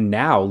 and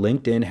now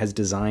LinkedIn has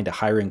designed a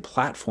hiring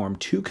platform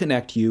to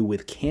connect you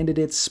with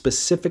candidates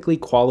specifically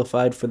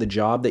qualified for the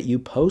job that you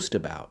post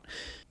about.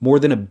 More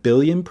than 1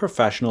 billion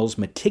professionals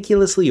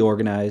meticulously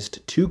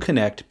organized to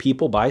connect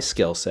people by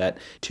skill set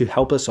to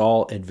help us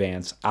all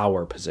advance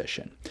our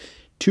position.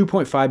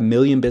 2.5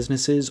 million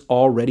businesses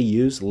already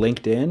use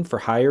LinkedIn for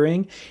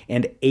hiring,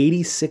 and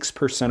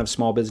 86% of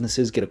small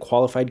businesses get a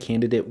qualified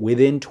candidate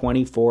within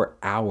 24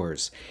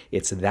 hours.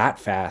 It's that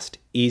fast,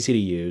 easy to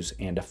use,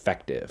 and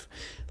effective.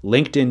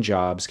 LinkedIn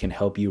Jobs can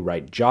help you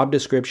write job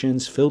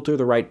descriptions, filter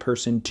the right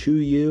person to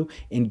you,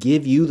 and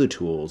give you the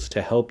tools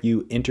to help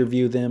you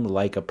interview them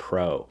like a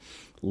pro.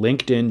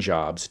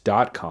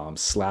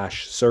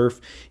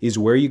 LinkedInjobs.com/surf is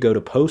where you go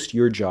to post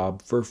your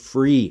job for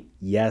free.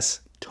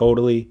 Yes,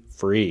 totally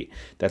free.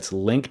 That's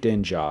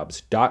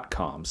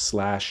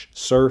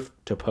LinkedInjobs.com/surf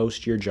to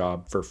post your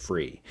job for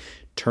free.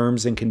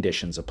 Terms and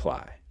conditions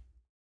apply.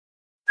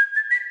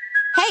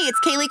 Hey, it's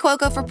Kaylee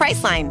Cuoco for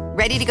Priceline.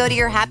 Ready to go to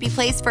your happy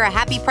place for a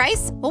happy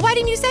price? Well, why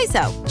didn't you say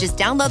so? Just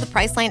download the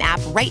Priceline app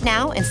right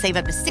now and save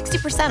up to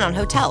 60% on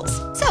hotels.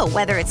 So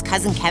whether it's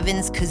Cousin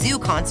Kevin's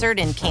Kazoo Concert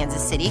in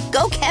Kansas City,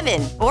 go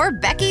Kevin, or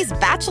Becky's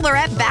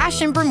Bachelorette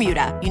Bash in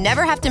Bermuda, you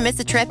never have to miss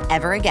a trip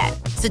ever again.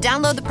 So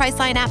download the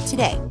Priceline app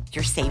today.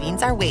 Your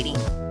savings are waiting.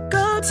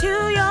 Go to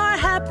your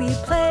happy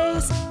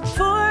place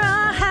for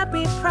a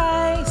happy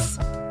price.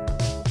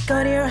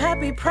 Go to your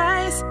happy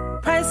price,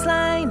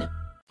 Priceline.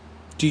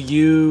 Do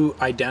you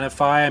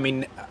identify,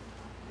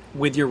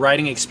 with your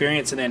writing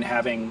experience and then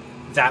having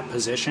that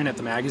position at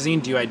the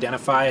magazine, do you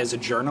identify as a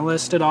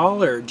journalist at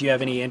all, or do you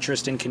have any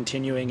interest in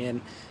continuing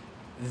in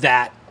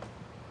that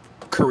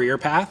career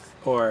path?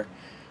 Or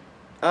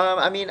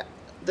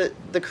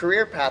the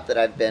career path that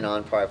I've been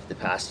on probably for the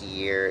past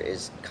year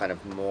is kind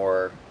of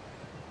more,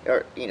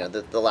 or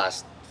the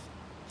last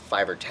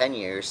 5 or 10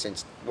 years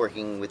since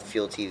working with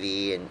Fuel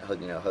TV and,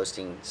 you know,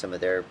 hosting some of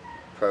their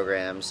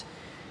programs,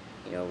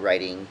 you know,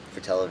 writing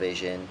for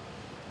television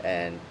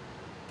and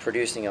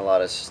producing a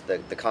lot of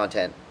the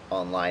content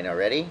online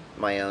already,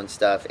 my own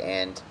stuff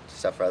and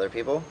stuff for other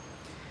people.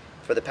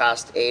 For the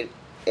past 8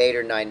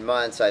 or 9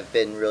 months, I've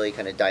been really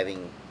kind of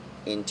diving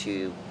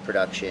into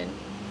production,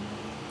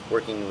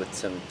 working with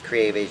some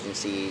creative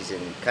agencies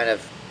and kind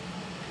of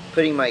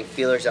putting my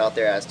feelers out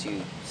there as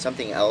to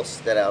something else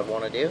that I would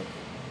want to do.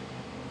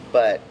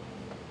 But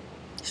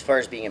as far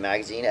as being a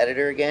magazine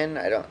editor again,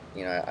 I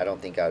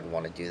don't think I would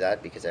want to do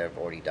that because I've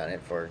already done it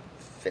for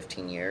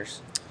 15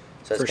 years.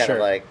 So it's For kind sure.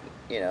 of like,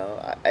 you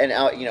know,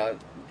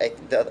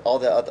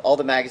 all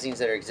the magazines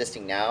that are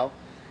existing now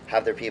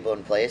have their people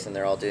in place and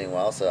they're all doing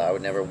well. So I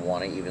would never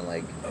want to even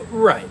like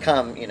Right.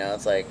 come, you know,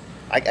 it's like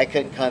I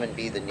couldn't come and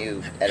be the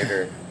new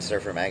editor of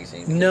Surfer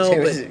magazine. No, It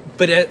was-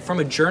 but from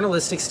a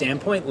journalistic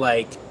standpoint,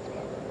 like,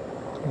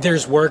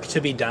 there's work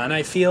to be done,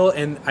 I feel.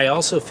 And I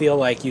also feel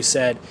like you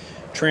said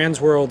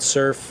Trans World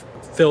Surf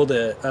filled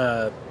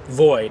a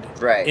void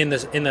Right. in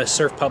the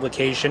surf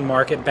publication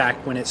market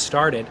back when it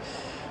started.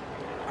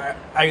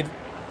 I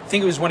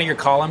think it was one of your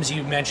columns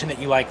you mentioned that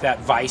you like that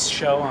Vice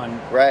show on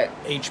right.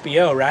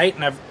 HBO, right?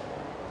 And I've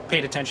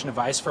paid attention to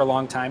Vice for a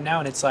long time now,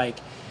 and it's like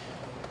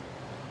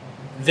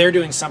they're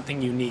doing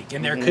something unique,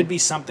 and there could be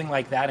something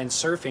like that in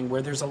surfing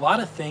where there's a lot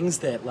of things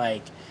that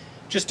like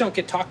just don't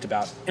get talked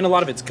about, and a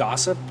lot of it's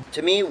gossip.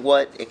 To me,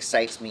 what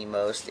excites me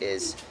most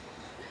is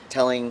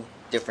telling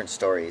different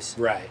stories.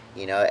 Right.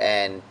 You know,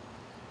 and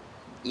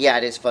yeah,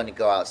 it is fun to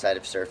go outside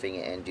of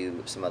surfing and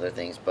do some other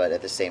things, but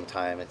at the same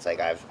time, it's like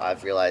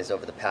I've realized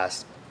over the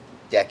past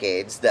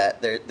decades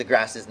that the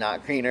grass is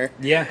not greener.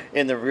 Yeah.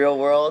 In the real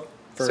world,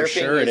 For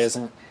sure it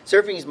isn't.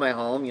 Surfing is my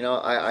home. You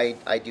know,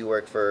 I do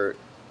work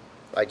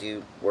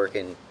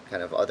in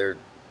kind of other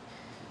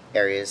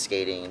areas,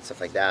 skating and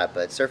stuff like that,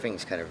 but surfing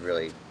is kind of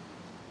really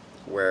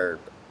where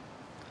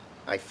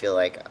I feel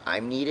like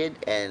I'm needed,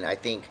 and I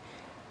think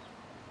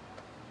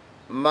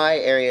my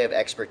area of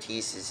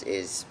expertise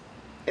is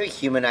maybe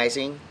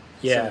humanizing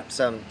Yeah.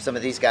 some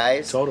of these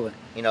guys. Totally.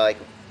 You know, like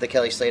the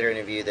Kelly Slater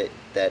interview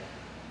that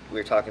we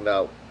were talking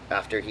about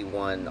after he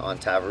won on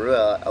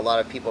Tavarua, a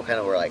lot of people kind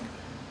of were like,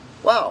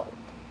 wow,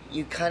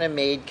 you kind of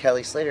made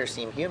Kelly Slater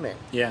seem human.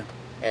 Yeah.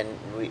 And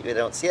we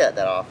don't see that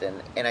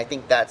often. And I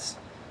think that's,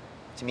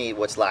 to me,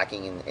 what's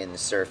lacking in the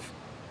surf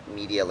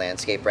media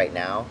landscape right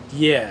now.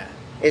 Yeah.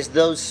 Is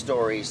those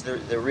stories,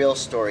 the real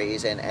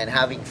stories, and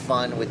having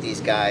fun with these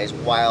guys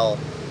while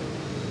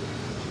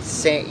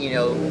saying, you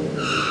know,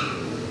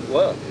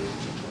 whoa.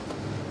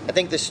 I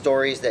think the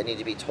stories that need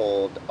to be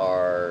told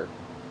are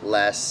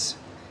less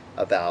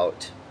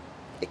about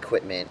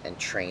equipment and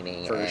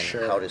training For and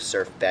sure. how to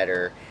surf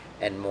better,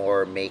 and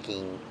more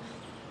making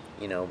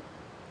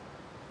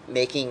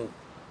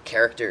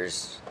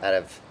characters out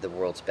of the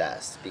world's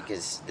best,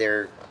 because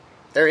they're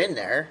in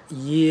there.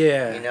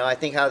 Yeah. You know, I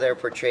think how they're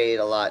portrayed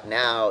a lot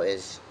now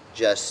is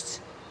just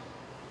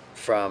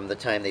from the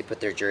time they put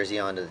their jersey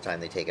on to the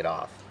time they take it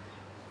off.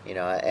 You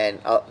know, and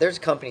there's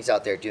companies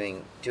out there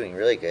doing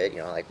really good. You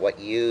know, like What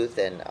Youth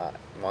and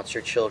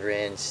Monster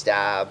Children,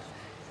 Stab,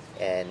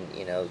 and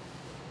you know,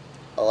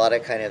 a lot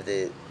of kind of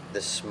the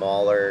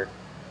smaller,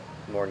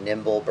 more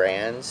nimble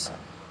brands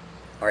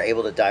are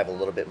able to dive a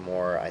little bit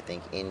more, I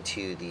think,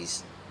 into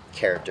these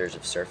characters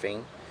of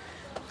surfing.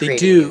 They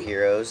creating do. new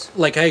heroes.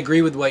 Like, I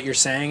agree with what you're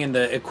saying, and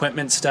the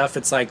equipment stuff,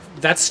 it's like,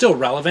 that's still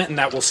relevant, and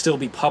that will still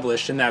be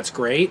published, and that's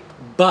great.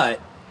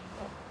 But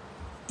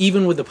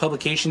even with the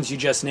publications you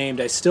just named,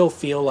 I still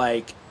feel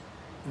like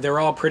they're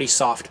all pretty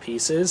soft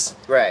pieces.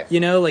 Right. You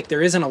know, like,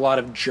 there isn't a lot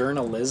of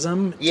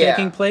journalism Yeah.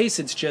 taking place.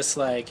 It's just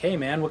like, hey,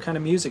 man, what kind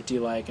of music do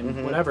you like?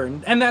 And whatever.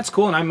 And that's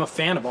cool, and I'm a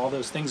fan of all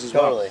those things as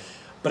well. Totally.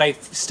 But I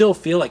still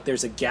feel like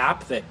there's a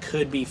gap that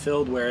could be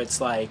filled where it's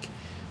like,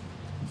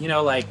 you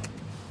know, like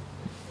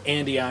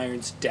Andy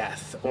Iron's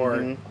death,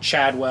 or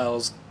Chad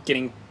Wells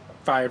getting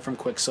fired from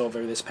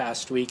Quicksilver this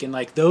past week, and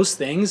like those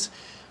things,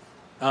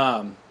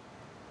 I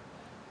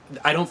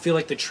don't feel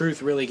like the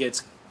truth really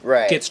gets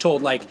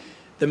told. Like,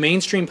 the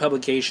mainstream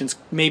publications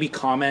maybe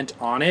comment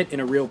on it in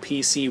a real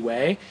PC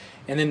way,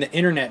 and then the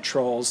internet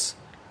trolls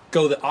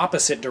go the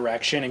opposite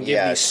direction and give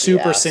Yeah, these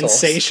super the assholes.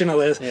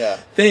 sensationalist Yeah.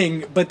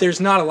 thing. But there's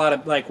not a lot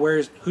of like,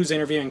 who's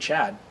interviewing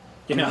Chad?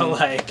 You know,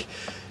 like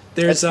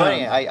there's It's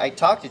funny. I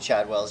talked to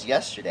Chad Wells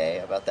yesterday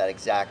about that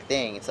exact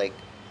thing. It's like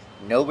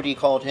nobody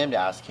called him to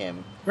ask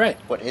him right.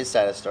 what his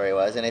side of the story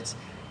was, and it's,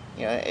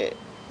 you know,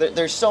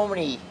 there's so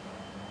many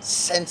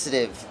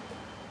sensitive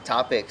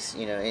topics,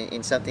 you know,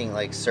 in something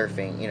like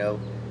surfing, you know,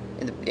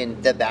 in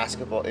the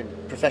basketball, in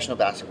professional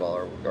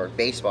basketball or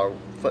baseball,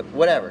 or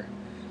whatever.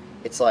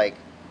 It's like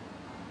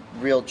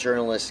real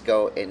journalists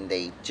go and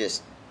they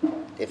just,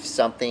 if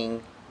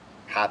something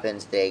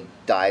happens, they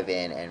dive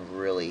in and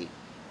really,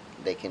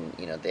 they can,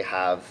 you know, they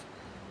have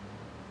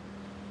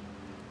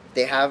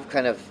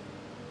kind of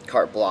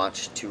carte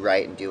blanche to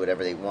write and do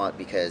whatever they want,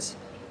 because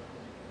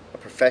a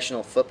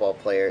professional football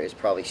player is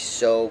probably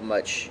so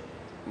much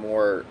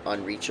more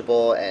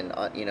unreachable, and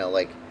you know,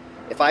 like,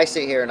 if I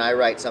sit here and I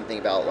write something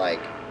about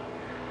like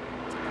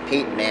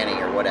Peyton Manning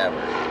or whatever,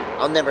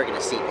 I'm never going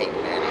to see Peyton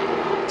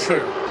Manning. True.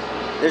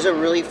 There's a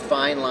really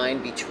fine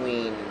line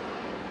between,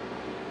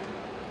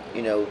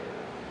 you know,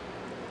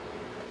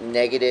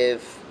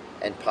 negative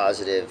and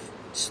positive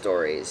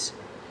stories.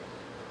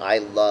 I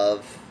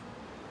love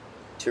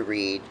to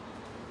read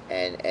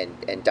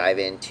and dive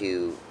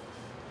into,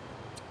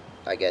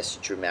 I guess,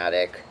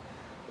 dramatic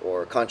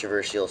or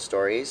controversial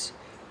stories.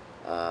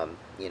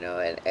 You know,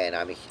 and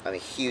I'm a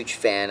huge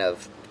fan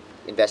of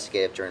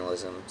investigative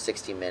journalism,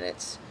 60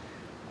 Minutes.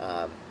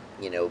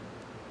 You know,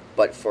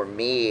 but for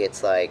me,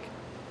 it's like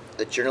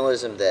the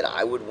journalism that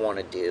I would want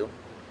to do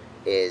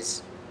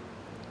is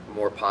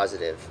more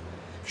positive.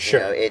 Sure.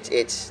 You know,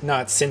 it's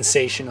not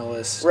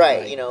sensationalist.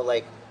 right. Like, You know,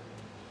 like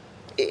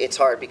it's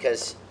hard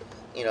because,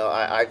 you know,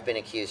 I've been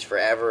accused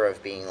forever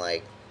of being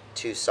like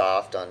too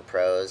soft on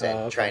pros and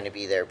okay. trying to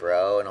be their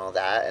bro and all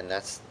that, and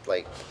that's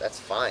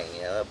fine,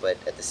 you know, but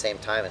at the same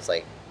time it's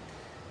like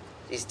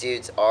these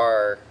dudes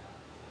are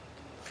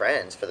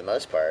friends for the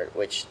most part,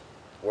 which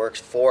works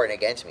for and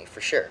against me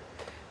for sure,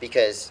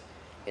 because,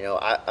 you know,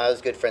 I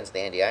was good friends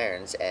with Andy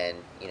Irons, and,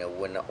 you know,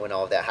 when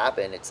all of that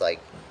happened, it's like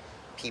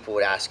people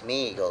would ask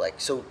me, go like,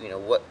 so, you know,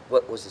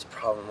 what was his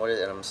problem, what is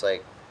it? And I'm just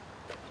like,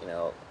 you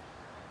know,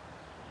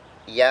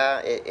 yeah,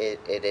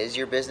 it is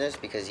your business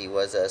because he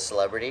was a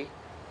celebrity,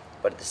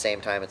 but at the same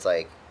time, it's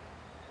like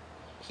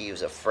he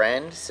was a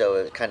friend, so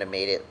it kind of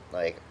made it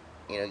like,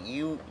 you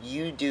know,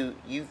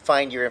 you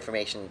find your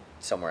information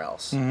somewhere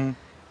else, mm-hmm.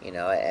 you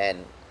know.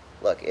 And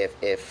look,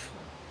 if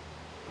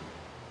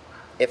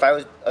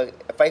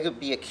I could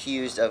be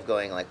accused of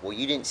going like, well,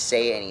 you didn't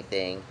say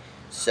anything,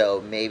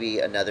 so maybe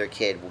another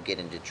kid will get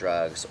into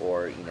drugs,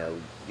 or, you know,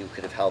 you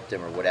could have helped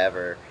him or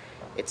whatever.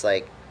 It's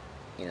like,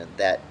 you know,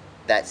 that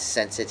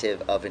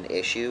sensitive of an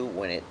issue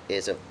when it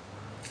is a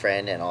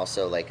friend and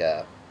also like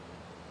a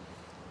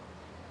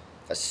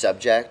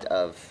subject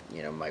of,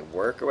 you know, my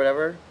work or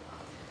whatever.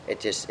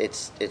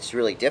 It's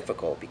really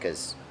difficult,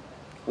 because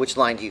which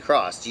line do you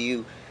cross? Do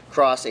you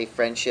cross a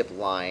friendship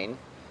line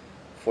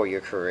for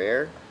your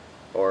career,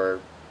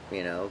 or,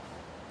 you know,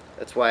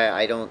 that's why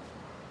I want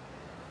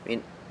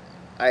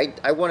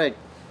to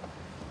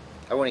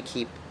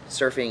keep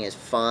surfing as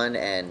fun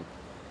and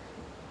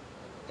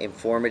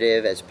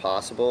informative as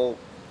possible,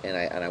 and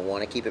I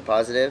want to keep it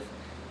positive,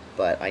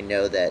 but I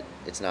know that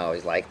it's not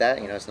always like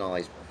that. You know, it's not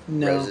always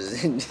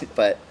roses,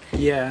 but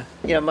yeah,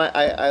 you know,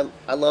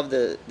 I love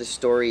the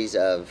stories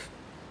of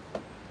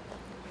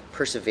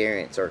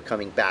perseverance or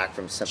coming back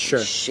from something Sure.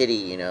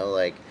 shitty. You know,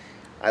 like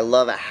I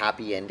love a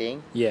happy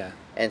ending. yeah,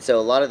 And so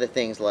a lot of the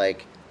things,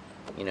 like,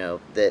 you know,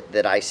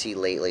 that I see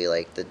lately,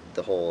 like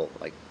the whole,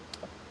 like,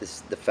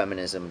 the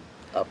feminism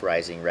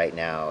uprising right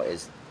now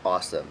is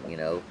awesome, you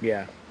know.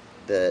 yeah,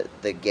 The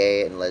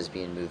gay and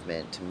lesbian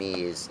movement, to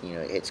me, is, you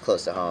know, it's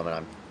close to home, and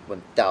I'm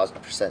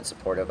 1000%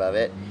 supportive of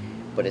it.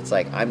 But it's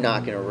like, I'm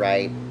not going to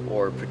write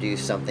or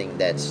produce something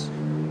that's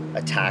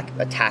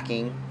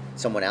attacking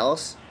someone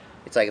else.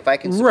 It's like, if I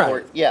can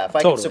support, Right. yeah, if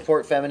I Totally. can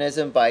support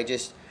feminism by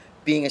just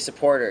being a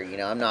supporter, you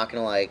know, I'm not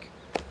going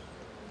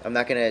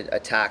to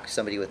attack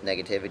somebody with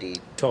negativity.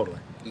 totally,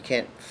 You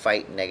can't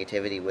fight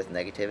negativity with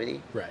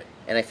negativity. right.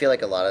 And I feel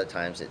like a lot of the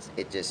times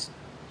it just,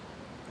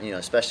 you know,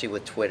 especially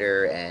with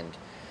Twitter and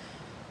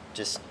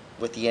just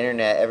with the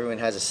internet, everyone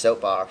has a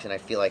soapbox, and I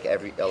feel like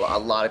a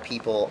lot of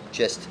people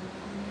just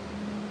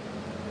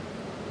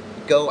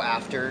go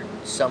after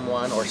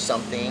someone or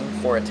something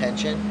for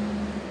attention.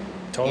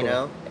 Totally. You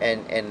know,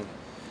 and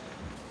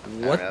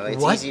What? I don't know,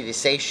 it's what? easy to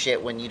say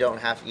shit when you don't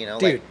have, you know,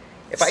 Dude. like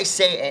if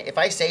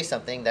I say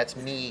something, that's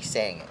me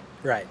saying it.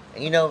 Right.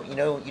 And you know me, you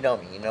know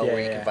Yeah, where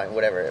you yeah. can find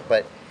whatever.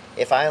 But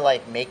if I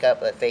like make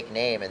up a fake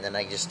name and then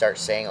I just start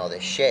saying all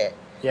this shit,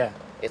 Yeah.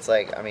 it's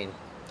like, I mean,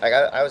 like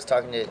I was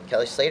talking to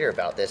Kelly Slater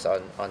about this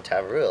on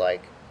Tavaroo.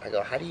 Like, I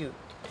go, how do you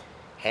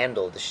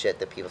handle the shit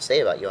that people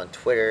say about you on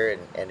Twitter,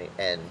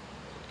 and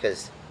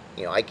because,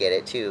 you know, I get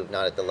it too,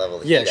 not at the level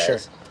that Yeah, he does. sure.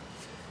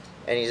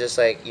 And he's just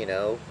like, you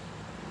know,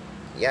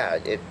 yeah,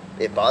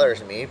 it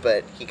bothers me,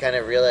 but he kind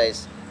of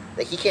realized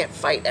that he can't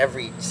fight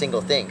every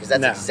single thing, because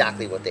that's No.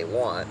 exactly what they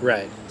want.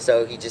 Right.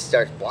 So he just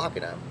starts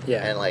blocking them.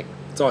 Yeah. And like,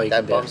 That's all you that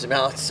can do. bums him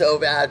out so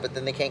bad, but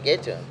then they can't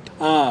get to him.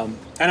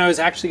 And I was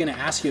actually going to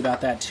ask you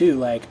about that too.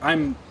 Like,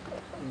 I'm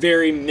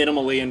very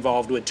minimally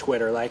involved with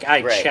Twitter. Like,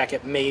 I Right. check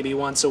it maybe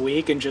once a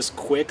week and just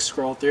quick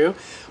scroll through.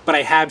 But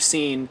I have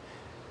seen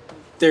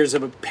there's a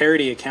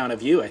parody account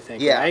of you, I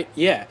think, Yeah. right?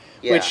 Yeah.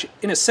 Yeah. Which,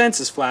 in a sense,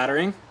 is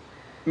flattering.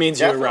 Means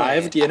Definitely. you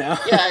arrived, you know?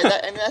 Yeah,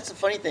 and that's the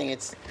funny thing.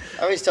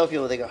 I always tell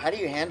people, they go, how do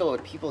you handle when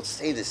people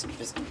say this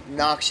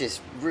noxious,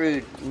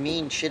 rude,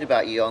 mean shit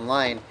about you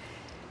online?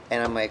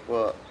 And I'm like,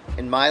 well,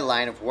 in my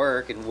line of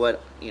work and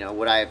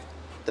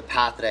the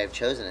path that I've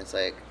chosen, it's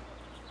like,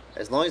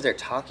 as long as they're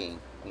talking,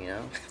 you know,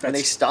 when they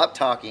That's- stop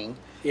talking,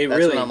 It that's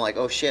really- when I'm like,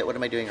 oh shit, what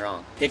am I doing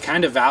wrong? It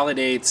kind of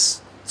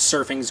validates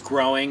surfing's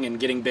growing and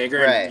getting bigger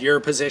Right. and your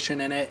position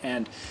in it.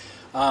 And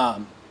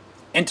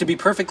to be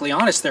perfectly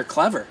honest, they're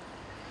clever.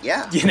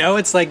 Yeah. You know,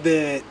 it's like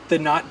the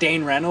not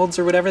Dane Reynolds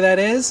or whatever that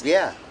is.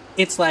 Yeah.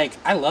 it's like,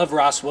 I love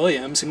Ross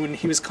Williams, and when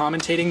he was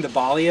commentating the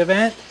Bali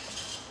event,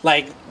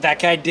 like, that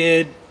guy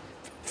did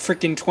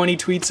freaking 20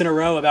 tweets in a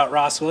row about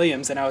Ross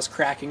Williams, and I was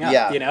cracking up,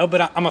 Yeah. you know?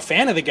 But I'm a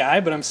fan of the guy,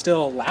 but I'm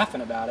still laughing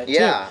about it,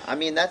 Yeah, too. I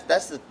mean, that's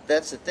the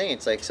thing.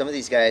 It's like some of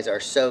these guys are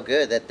so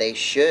good that they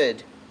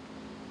should.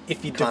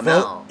 If you Come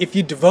out. if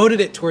you devoted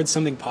it towards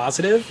something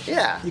positive,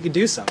 Yeah. you could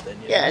do something.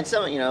 you Yeah, know? and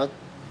some, you know,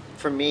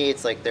 for me,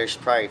 it's like there's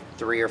probably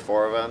 3 or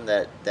 4 of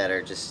them that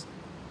are just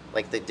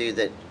like the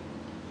dude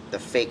the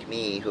fake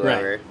me,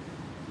 whoever.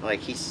 Like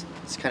he's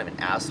kind of an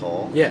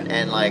asshole. Yeah.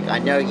 And like I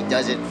know he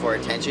does it for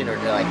attention or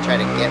to like try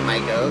to get my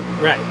goat.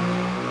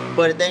 Right.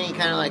 But then he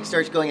kind of like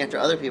starts going after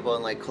other people,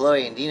 and like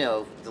Chloe and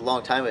Dino, a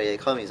long time ago, they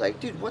called me. He's like,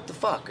 "Dude, what the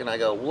fuck?" And I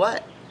go,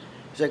 "What?"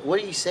 He's like,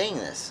 "What are you saying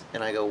this?"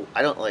 And I go,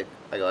 "I don't know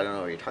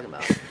what you're talking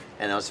about."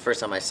 And that was the first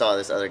time I saw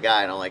this other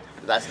guy, and I'm like,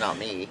 "That's not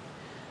me."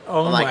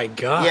 Oh I'm my like,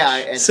 gosh. yeah,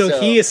 and so so-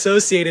 he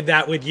associated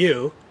that with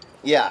you,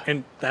 Yeah.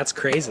 and that's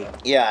crazy.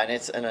 Yeah, and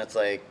it's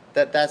like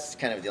that's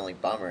kind of the only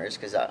bummer is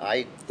because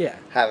I Yeah.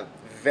 have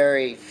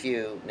very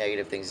few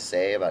negative things to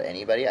say about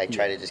anybody. I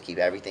try to just keep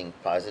everything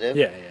positive.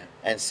 Yeah, yeah.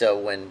 And so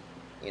when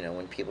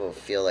people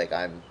feel like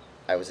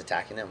I was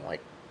attacking them, I'm like,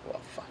 well,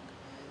 fuck,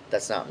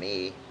 that's not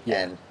me.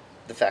 Yeah. And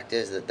the fact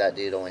is that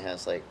dude only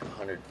has like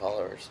 100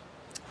 followers.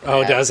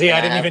 Oh, does he? And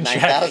I didn't have even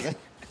 9,000.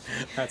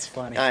 check. That's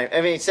funny.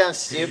 I mean, it sounds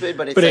stupid,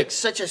 but it's But like it-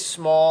 such a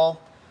small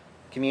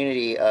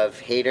community of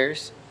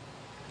haters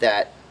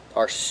that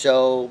are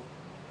so,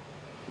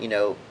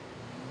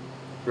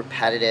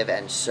 repetitive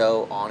and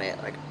so on it.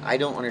 Like, I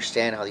don't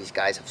understand how these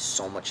guys have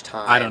so much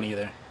time. I don't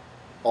either.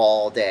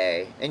 All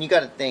day. And you got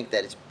to think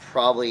that it's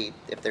probably,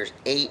 if there's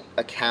 8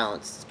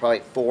 accounts, it's probably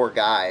 4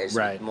 guys.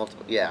 Right.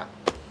 Multiple, yeah.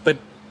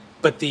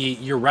 But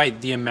you're right.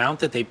 The amount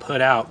that they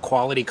put out,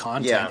 quality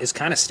content, Yeah. is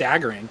kind of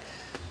staggering.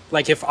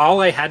 Like, if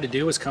all I had to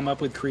do was come up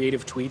with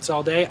creative tweets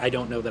all day, I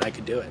don't know that I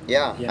could do it.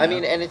 Yeah. you I know?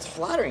 mean, and it's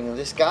flattering.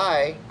 This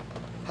guy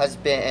has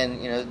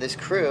been, and, this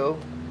crew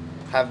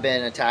have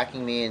been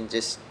attacking me and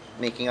just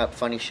making up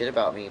funny shit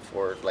about me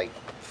for like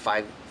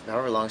 5,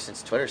 however long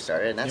since Twitter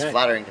started. And that's Yeah.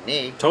 flattering to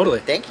me. Totally.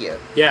 Thank you.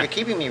 Yeah. You're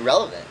keeping me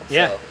relevant.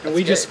 Yeah, So and that's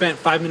we just good. spent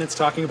 5 minutes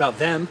talking about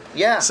them.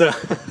 Yeah. So,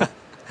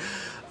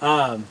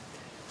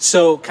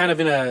 so kind of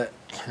in a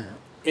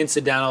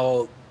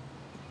incidental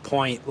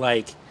point,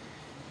 like,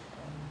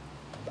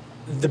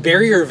 the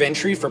barrier of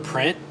entry for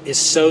print is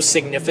so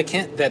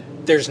significant that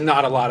there's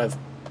not a lot of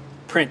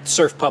print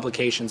surf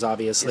publications,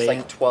 obviously. There's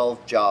like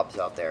 12 jobs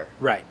out there.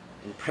 Right.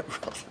 in print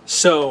world.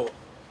 So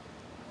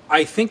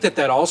I think that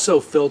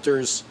also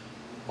filters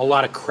a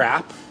lot of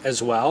crap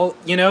as well,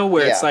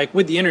 where it's Yeah. like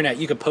with the internet,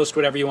 you could post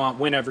whatever you want,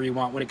 whenever you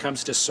want. When it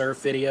comes to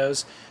surf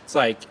videos, it's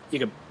like you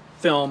could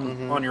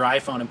film on your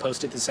iPhone and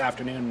post it this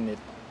afternoon, and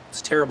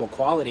it's terrible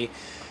quality.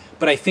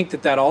 But I think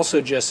that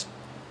also just,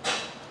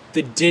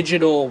 the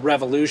digital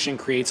revolution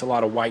creates a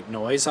lot of white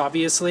noise,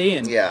 obviously.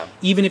 And Yeah.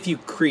 even if you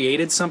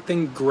created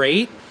something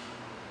great,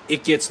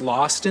 it gets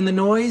lost in the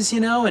noise,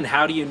 and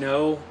how do you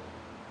know?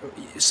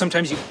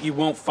 Sometimes you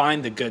won't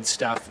find the good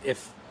stuff.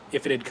 If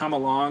it had come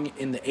along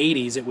in the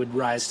 80s, it would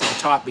rise to the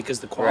top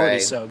because the quality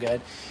is Right. so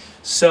good.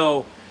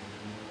 So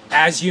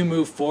as you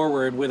move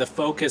forward with a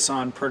focus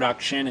on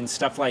production and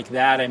stuff like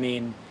that, I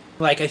mean,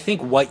 like, I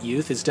think What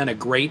Youth has done a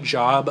great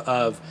job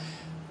of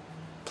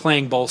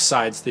playing both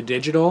sides. The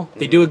digital,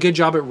 they do a good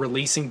job at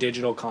releasing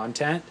digital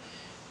content,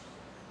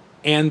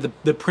 and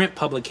the print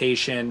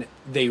publication,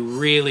 they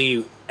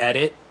really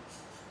edit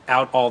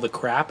out all the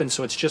crap, and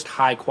so it's just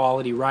high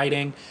quality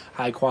writing,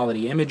 high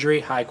quality imagery,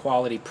 high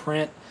quality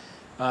print,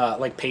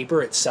 like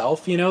paper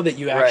itself, that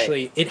you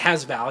actually, Right. it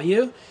has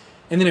value,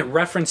 and then it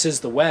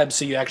references the web,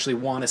 so you actually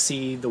want to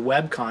see the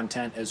web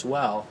content as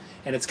well,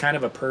 and it's kind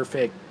of a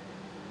perfect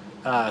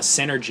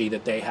synergy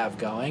that they have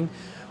going.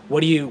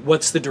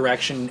 What's the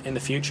direction in the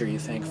future, you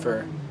think,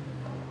 for?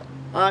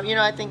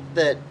 I think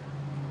that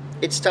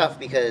it's tough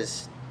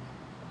because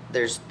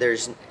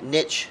there's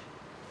niche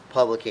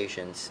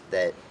publications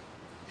that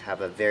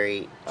have a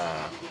very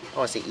I don't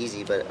want to say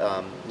easy, but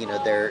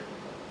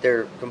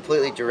they're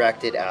completely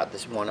directed at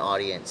this one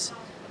audience,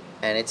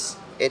 and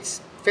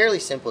it's fairly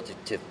simple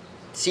to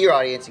see your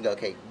audience and go,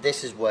 okay,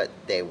 this is what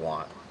they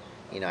want.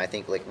 I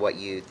think like What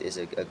Youth is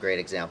a great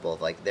example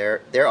of like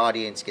their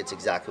audience gets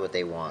exactly what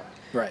they want.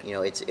 Right.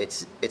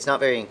 It's not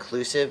very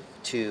inclusive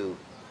to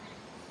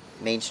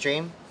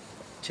mainstream,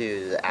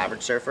 to the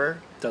average surfer.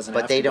 Doesn't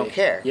but have they to don't be.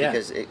 care Yeah.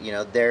 because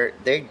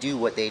they do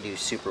what they do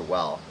super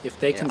well. If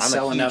they can I'm a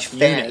sell huge enough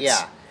fan, units,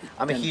 yeah,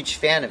 I'm a then- huge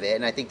fan of it,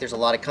 and I think there's a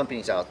lot of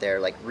companies out there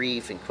like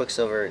Reef and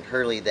Quicksilver and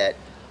Hurley that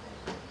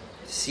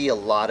see a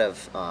lot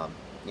of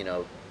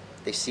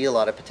they see a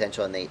lot of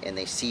potential, and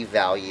they see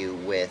value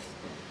with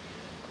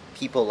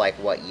people like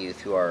What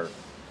Youth who are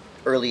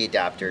early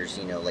adapters,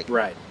 like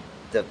Right.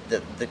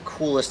 the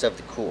coolest of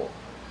the cool,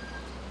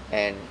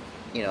 and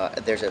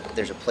there's a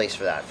place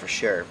for that for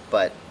sure.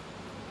 But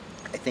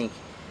I think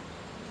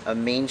a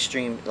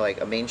mainstream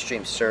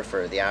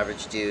surfer, the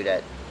average dude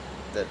that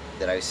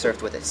I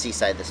surfed with at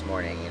Seaside this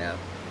morning,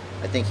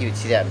 I think he would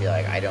see that and be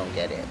like, I don't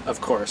get it, Of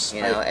course.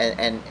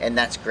 and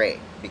that's great.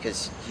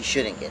 because he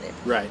shouldn't get it.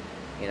 Right.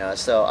 You know,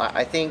 so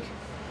I think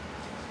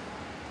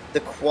the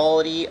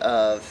quality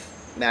of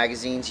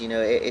magazines, you know,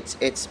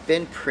 it's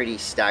been pretty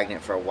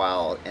stagnant for a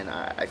while, and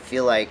I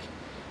feel like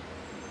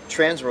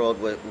Transworld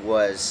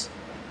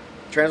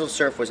Transworld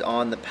Surf was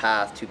on the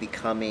path to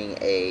becoming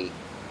a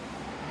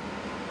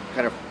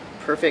kind of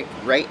perfect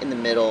right in the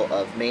middle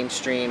of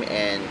mainstream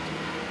and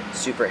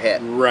super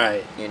hip.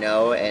 Right. You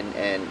know,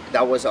 and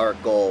that was our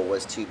goal,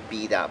 was to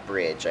be that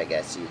bridge, I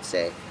guess you'd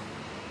say.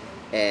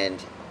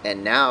 And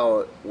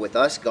now with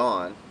us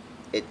gone,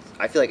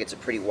 I feel like it's a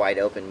pretty wide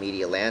open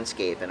media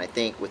landscape, and I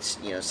think with,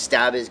 you know,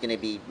 Stab is going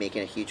to be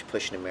making a huge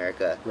push in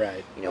America.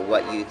 Right. You know,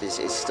 What Youth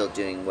is still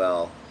doing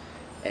well,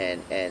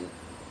 and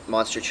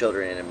Monster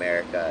Children in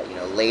America. You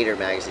know, Later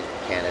magazine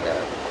from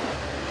Canada.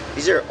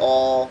 These are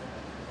all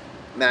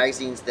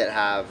magazines that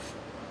have,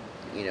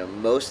 you know,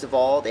 most of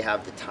all, they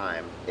have the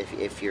time.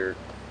 If you're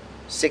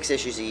 6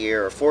 issues a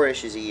year or 4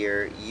 issues a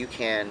year, you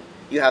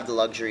have the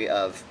luxury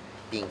of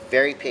being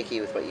very picky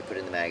with what you put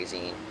in the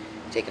magazine,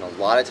 taking a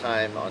lot of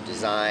time on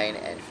design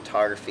and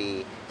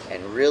photography,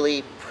 and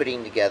really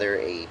putting together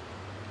a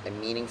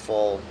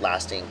meaningful,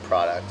 lasting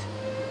product.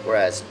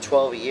 Whereas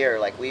 12 a year,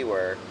 like we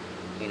were,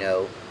 you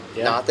know,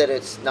 not that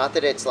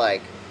it's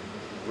like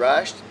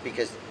rushed,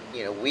 because,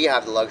 you know, we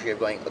have the luxury of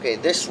going, okay,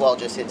 this swell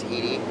just hit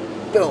Tahiti,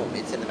 boom,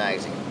 it's in the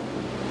magazine,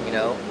 you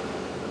know.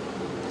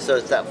 So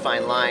it's that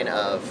fine line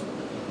of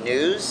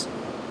news,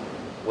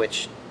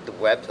 which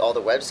all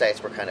the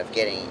websites were kind of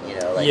getting, you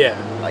know, like,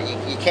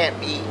 you can't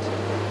beat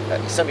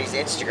somebody's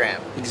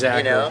Instagram.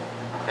 Exactly. You know?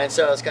 And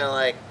so it's kind of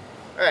like,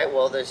 all right,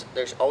 well, there's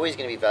always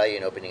going to be value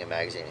in opening a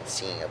magazine and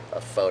seeing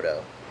a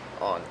photo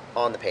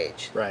on the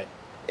page. Right.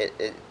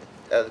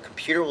 The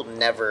computer will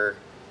never,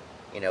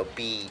 you know,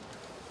 be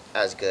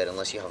as good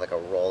unless you have like a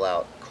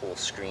rollout cool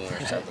screen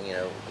or something, you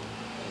know,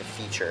 in the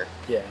feature.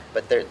 Yeah.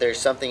 But there's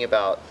something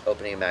about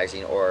opening a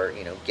magazine, or,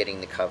 you know, getting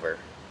the cover.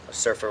 A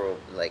surfer will,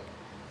 like,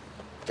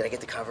 did I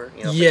get the cover?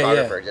 You know,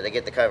 photographer, did I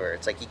get the cover?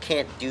 It's like, you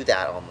can't do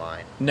that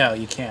online. No,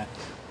 you can't.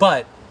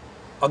 But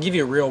I'll give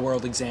you a real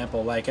world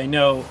example. Like, I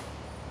know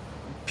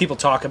people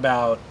talk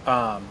about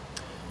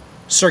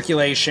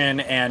circulation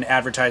and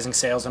advertising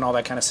sales and all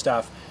that kind of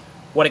stuff.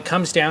 What it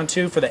comes down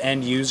to for the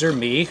end user,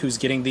 me, who's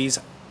getting these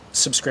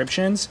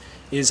subscriptions,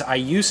 is I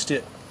used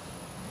to,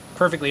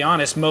 perfectly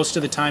honest, most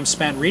of the time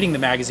spent reading the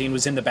magazine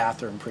was in the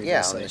bathroom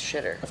previously. Yeah, on the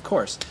shitter. Of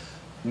course.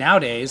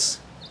 Nowadays,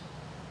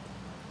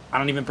 I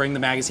don't even bring the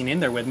magazine in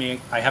there with me.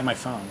 I have my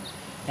phone.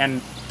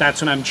 And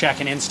that's when I'm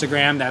checking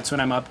Instagram. That's when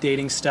I'm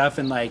updating stuff.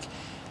 And, like,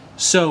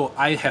 so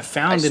I have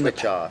found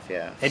switch off,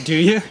 yeah. Do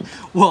you?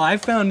 Well, I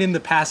found in the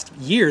past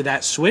year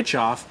that switch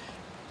off,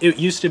 it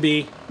used to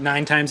be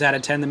 9 times out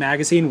of 10 the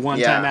magazine,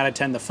 1 time out of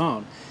 10 the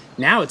phone.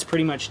 Now it's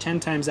pretty much 10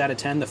 times out of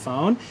 10 the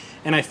phone.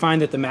 And I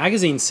find that the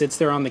magazine sits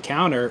there on the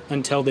counter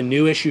until the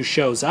new issue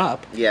shows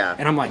up. Yeah.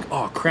 And I'm like,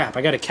 oh, crap,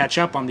 I got to catch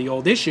up on the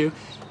old issue.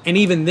 And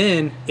even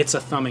then, it's a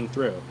thumbing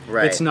through.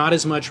 Right. It's not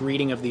as much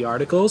reading of the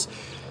articles.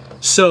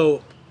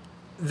 So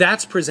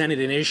that's presented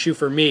an issue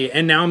for me.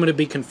 And now I'm going to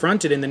be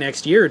confronted in the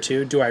next year or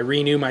two. Do I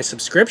renew my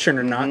subscription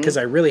or not? Because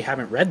I really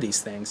haven't read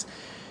these things.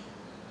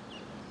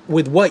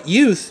 With What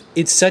Youth,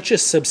 it's such a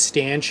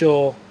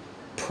substantial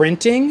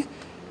printing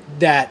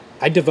that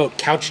I devote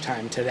couch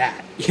time to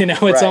that. You know,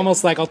 it's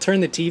almost like I'll turn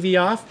the TV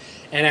off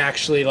and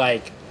actually,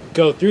 like,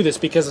 go through this,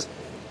 because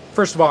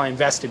first of all, I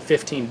invested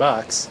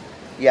 $15.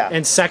 Yeah.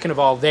 And second of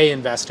all, they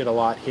invested a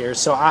lot here.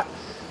 So I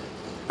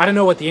don't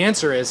know what the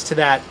answer is to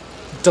that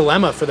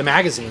dilemma for the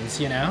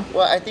magazines, you know?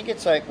 Well, I think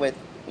it's like with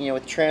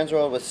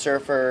Transworld, with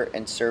Surfer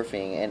and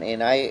surfing,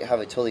 and I have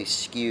a totally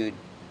skewed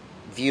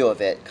view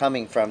of it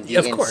coming from the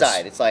inside. Course.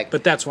 It's like,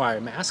 but that's why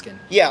I'm asking.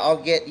 Yeah, I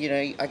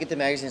get the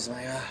magazines, and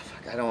I'm like, oh,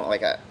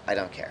 fuck, I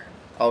don't care.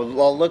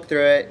 I'll look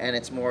through it, and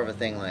it's more of a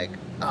thing like,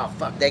 oh,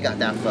 fuck, they got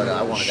that photo,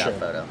 I wanted that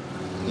photo.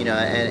 You know,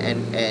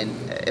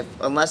 and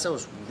unless I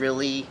was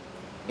really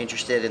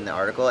interested in the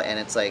article, and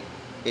it's like,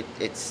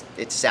 it's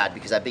sad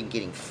because I've been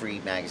getting free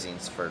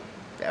magazines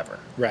forever.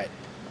 Right.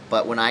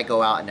 But when I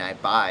go out and I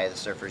buy the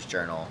Surfer's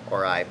Journal,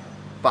 or I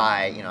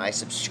buy, I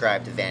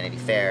subscribe to Vanity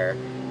Fair,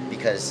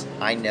 because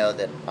I know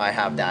that I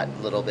have that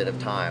little bit of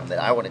time that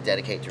I want to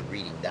dedicate to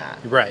reading that.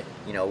 Right.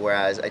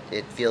 Whereas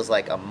it feels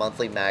like a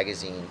monthly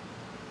magazine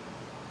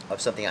of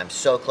something I'm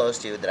so close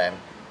to, that I'm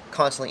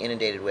constantly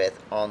inundated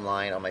with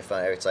online on my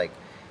phone. It's like,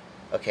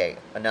 okay,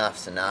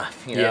 enough's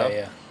enough,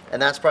 Yeah.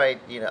 And that's probably,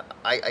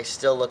 I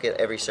still look at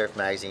every surf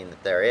magazine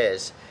that there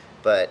is,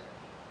 but,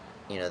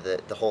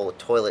 the whole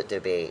toilet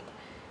debate,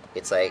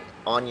 it's like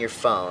on your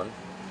phone,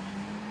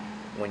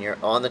 when you're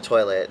on the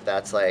toilet,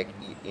 that's like,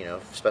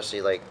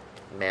 especially like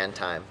man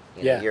time.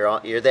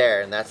 You're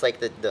there, and that's like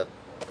the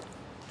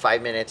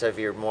 5 minutes of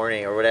your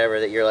morning or whatever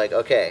that you're like,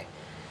 okay,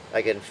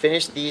 I can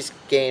finish these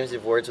games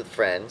of Words with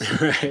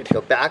Friends, right.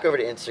 Go back over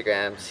to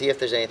Instagram, see if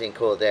there's anything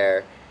cool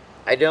there.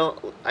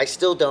 I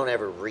still don't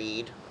ever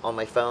read on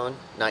my phone.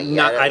 Not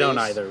yet. I don't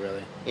either,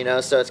 really.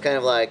 So it's kind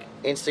of like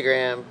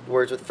Instagram,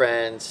 Words with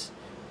Friends,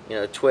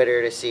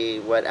 Twitter to see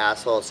what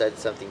asshole said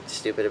something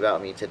stupid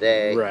about me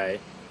today. Right.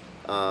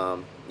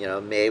 You know,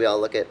 maybe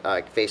I'll look at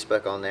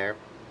Facebook on there.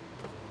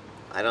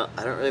 I don't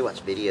really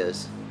watch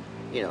videos,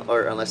 you know,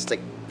 or unless it's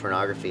like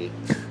pornography,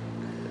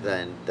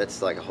 then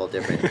that's like a whole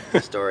different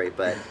story.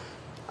 But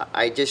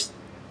I just,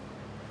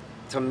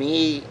 to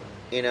me,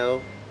 you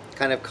know,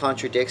 kind of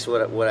contradicts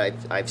what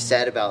I've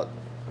said about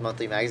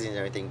monthly magazines and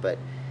everything. But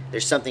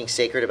there's something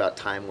sacred about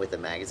time with a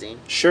magazine.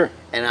 Sure.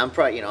 And I'm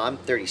probably, you know, I'm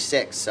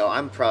 36, so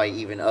I'm probably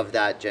even of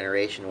that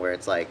generation where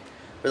it's like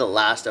we're the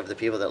last of the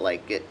people that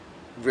like get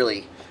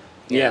really,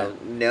 you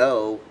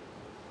know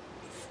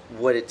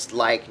what it's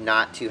like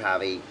not to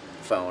have a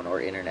phone or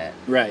internet.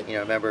 Right. You know,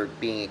 I remember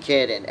being a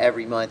kid and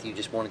every month you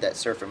just wanted that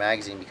Surfer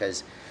magazine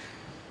because,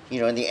 you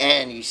know, in the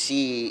end you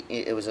see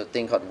it was a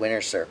thing called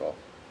Winner's Circle.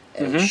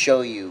 And it would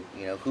show you,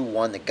 you know, who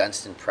won the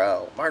Gunston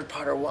Pro. Martin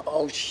Potter won.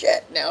 Oh,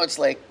 shit. Now it's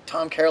like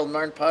Tom Carroll and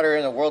Martin Potter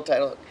in a world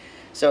title.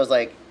 So it was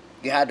like,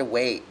 you had to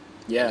wait.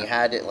 Yeah. And you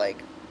had to,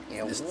 like, you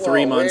know, it's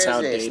 3 months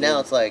outdated. Now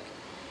it's like,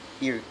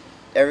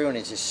 everyone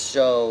is just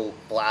so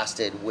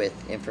blasted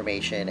with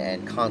information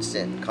and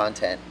constant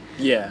content.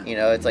 Yeah. You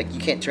know, it's like you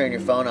can't turn your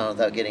phone on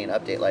without getting an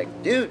update.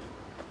 Like, dude,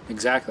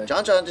 exactly.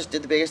 John just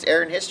did the biggest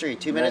error in history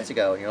 2 minutes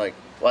ago. And you're like,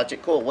 watch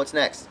it, cool, what's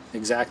next?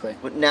 Exactly.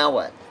 But now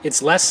what?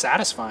 It's less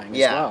satisfying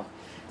as well.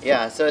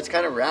 Yeah, so it's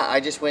kind of I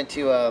just went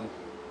to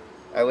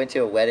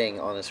a wedding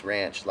on this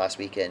ranch last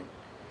weekend,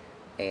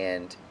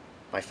 and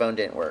my phone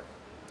didn't work.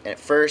 And at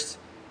first,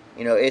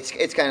 you know, it's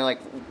kind of like,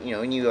 you know,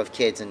 when you have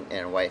kids and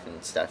a wife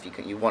and stuff,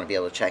 you want to be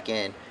able to check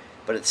in,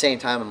 but at the same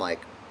time, I'm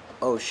like,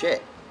 oh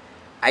shit,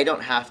 I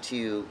don't have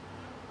to.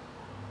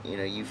 You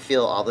know, you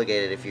feel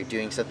obligated if you're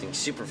doing something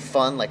super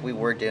fun like we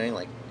were doing,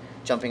 like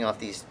jumping off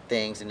these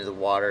things into the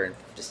water and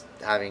just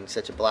having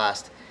such a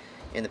blast.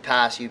 In the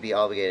past, you'd be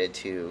obligated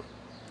to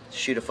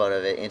shoot a photo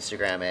of it,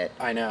 Instagram it.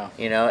 I know.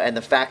 You know, and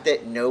the fact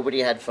that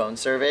nobody had phone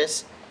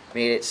service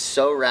made it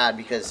so rad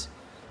because,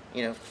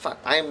 you know, fuck,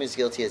 I'm as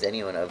guilty as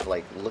anyone of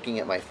like looking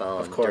at my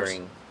phone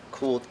during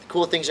cool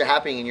things are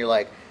happening, and you're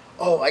like,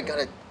 oh, I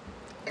gotta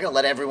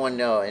let everyone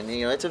know, and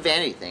you know, it's a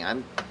vanity thing.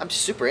 I'm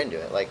super into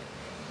it. Like,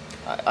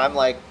 I'm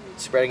like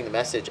spreading the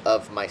message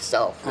of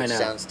myself, which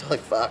sounds totally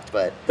fucked,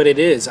 but it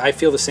is. I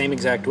feel the same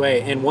exact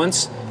way. And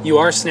once you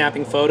are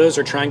snapping photos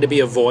or trying to be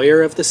a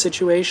voyeur of the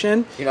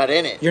situation, you're not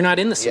in it. You're not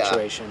in the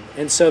situation.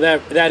 Yeah. And so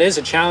that is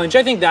a challenge.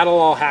 I think that'll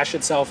all hash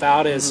itself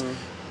out as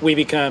we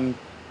become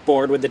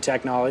bored with the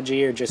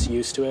technology or just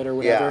used to it or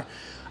whatever.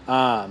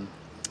 Yeah.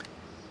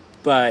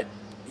 But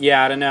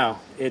yeah, I don't know.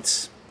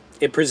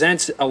 It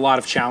presents a lot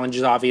of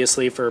challenges,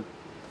 obviously, for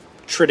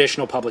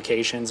traditional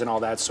publications and all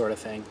that sort of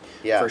thing.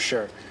 Yeah, for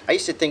sure. I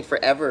used to think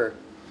forever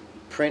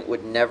print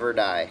would never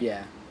die.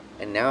 Yeah.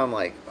 And now I'm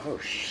like, oh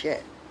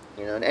shit.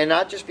 You know, and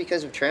not just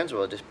because of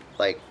Transworld, just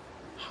like,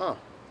 huh.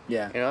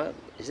 Yeah. You know,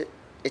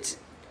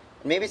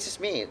 maybe it's just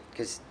me,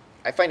 because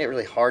I find it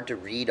really hard to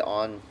read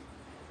on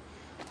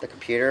the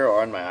computer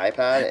or on my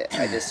iPad.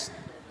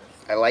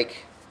 I like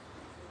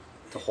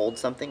to hold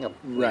something, you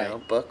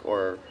know, book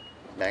or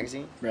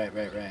magazine. Right.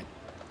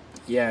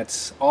 Yeah,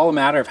 it's all a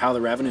matter of how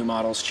the revenue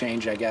models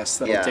change, I guess,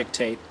 that'll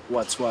dictate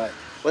what's what.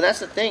 Well, that's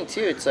the thing,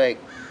 too. It's like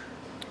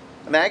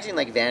a magazine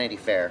like Vanity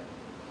Fair.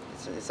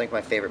 It's like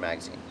my favorite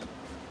magazine.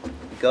 You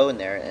go in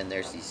there, and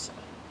there's these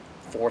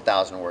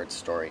 4,000-word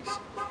stories,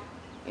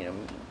 you know,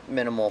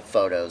 minimal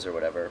photos or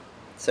whatever.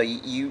 So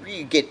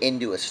you get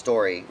into a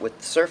story.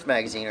 With Surf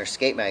Magazine or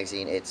Skate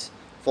Magazine, it's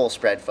full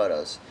spread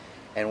photos.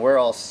 And we're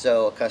all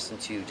so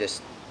accustomed to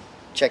just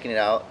checking it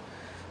out,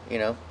 you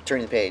know,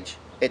 turning the page.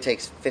 It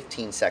takes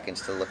 15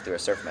 seconds to look through a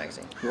surf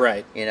magazine.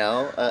 Right. You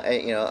know,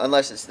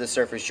 unless it's the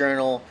Surfer's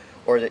Journal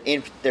or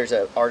there's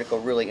an article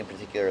really in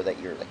particular that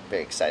you're like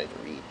very excited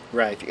to read.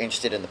 Right. If you're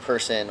interested in the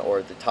person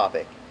or the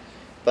topic.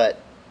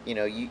 But, you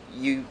know,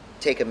 you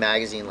take a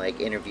magazine like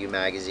Interview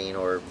Magazine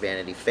or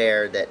Vanity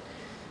Fair that,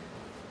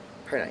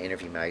 probably not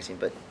Interview Magazine,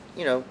 but,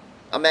 you know,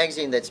 a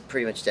magazine that's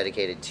pretty much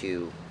dedicated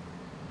to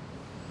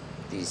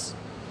these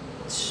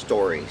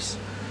stories,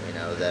 you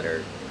know, that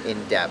are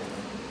in depth.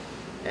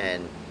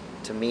 And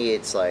to me,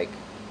 it's like,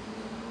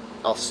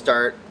 I'll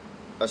start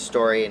a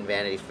story in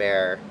Vanity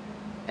Fair,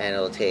 and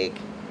it'll take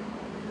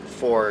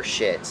 4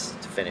 shits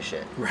to finish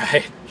it.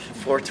 Right.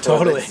 4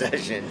 toilet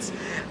sessions.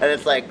 And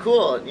it's like,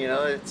 cool, you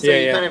know? So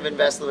you kind of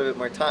invest a little bit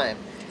more time.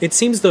 It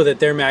seems, though,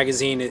 that their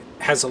magazine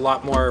has a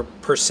lot more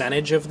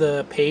percentage of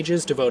the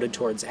pages devoted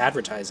towards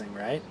advertising,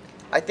 right?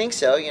 I think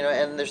so, you know,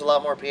 and there's a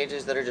lot more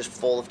pages that are just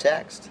full of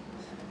text.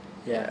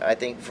 Yeah. I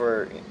think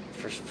for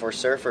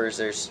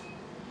surfers,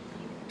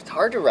 it's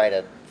hard to write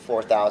a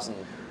 4,000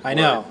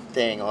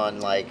 thing on,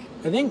 like,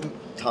 I think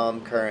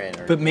Tom Curran.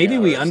 But maybe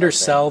we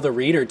undersell the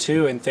reader,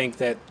 too, and think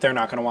that they're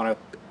not going to want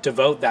to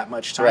devote that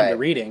much time to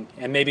reading.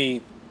 And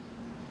maybe,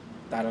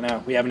 I don't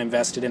know, we haven't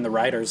invested in the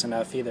writers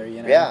enough either,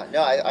 you know? Yeah,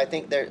 no, I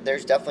think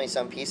there's definitely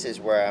some pieces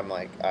where I'm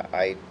like,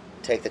 I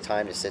take the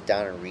time to sit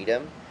down and read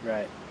them.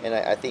 Right. And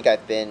I think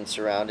I've been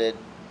surrounded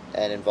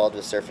and involved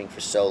with surfing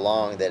for so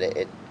long that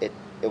it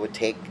would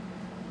take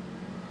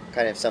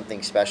kind of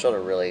something special to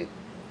really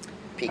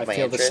pique my interest. I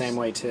feel the same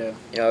way too.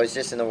 You know, I was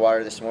just in the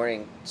water this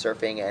morning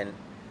surfing, and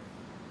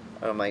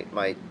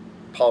my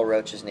Paul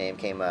Roach's name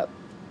came up.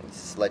 He's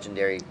this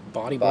legendary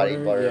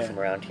bodyboarder, yeah. from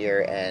around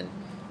here, and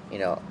you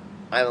know,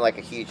 I'm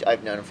like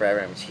I've known him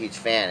forever. I'm a huge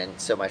fan, and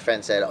so my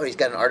friend said, "Oh, he's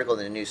got an article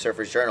in the New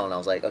Surfers Journal," and I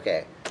was like,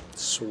 "Okay."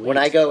 Sweet. When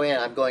I go in,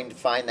 I'm going to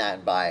find that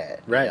and buy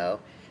it. Right. You know?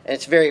 And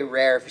it's very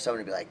rare for someone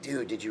to be like,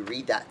 "Dude, did you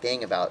read that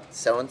thing about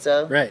so and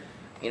so?" Right.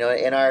 You know,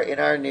 in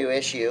our new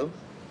issue,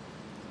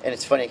 and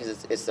it's funny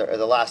because it's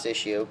the last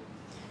issue.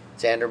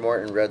 Xander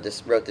Morton wrote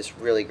this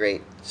really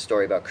great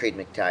story about Creed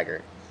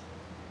McTaggart,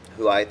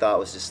 who I thought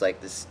was just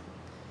like this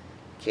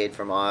kid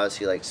from Oz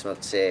who like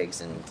smoked cigs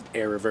and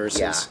air reverses.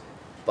 Yeah,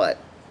 but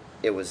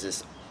it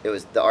was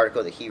the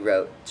article that he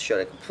wrote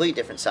showed a complete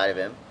different side of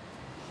him,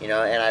 you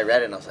know. And I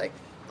read it and I was like,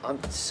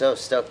 I'm so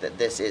stoked that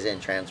this is in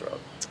Transworld,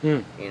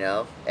 you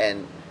know.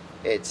 And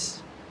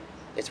it's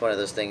one of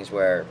those things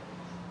where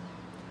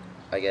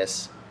I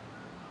guess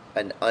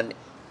an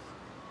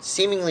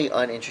seemingly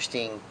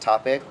uninteresting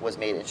topic was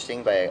made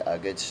interesting by a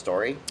good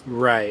story.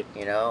 Right.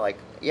 You know, like,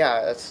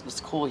 yeah, it's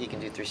cool he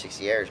can do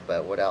 360 airs,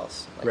 but what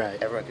else? Like,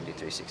 right. Everyone can do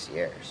 360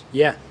 airs.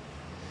 Yeah.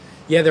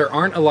 Yeah, there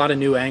aren't a lot of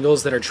new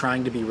angles that are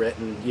trying to be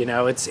written. You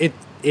know, it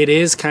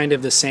is kind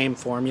of the same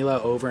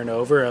formula over and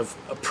over of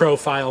a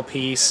profile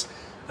piece,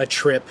 a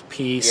trip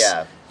piece.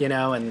 Yeah. You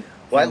know, and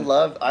I've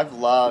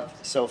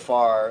loved so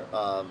far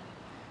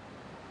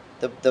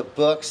the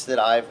books that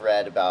I've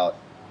read about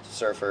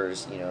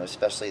surfers, you know,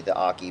 especially the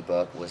Aki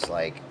book was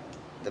like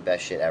the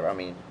best shit ever. I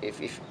mean,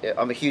 if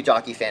I'm a huge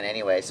Aki fan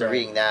anyway, so right.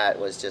 reading that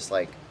was just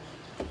like,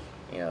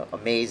 you know,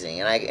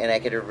 amazing. And I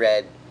could have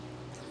read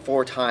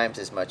 4 times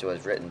as much as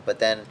was written. But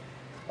then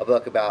a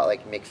book about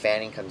like Mick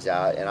Fanning comes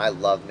out, and I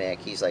love Mick.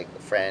 He's like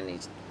a friend.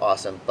 He's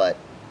awesome, but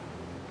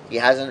he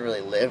hasn't really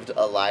lived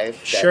a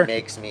life that sure.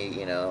 makes me,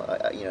 you know,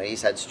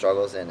 he's had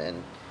struggles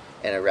and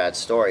a rad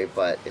story,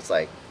 but it's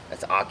like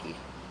that's Aki.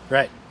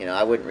 Right. You know,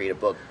 I wouldn't read a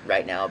book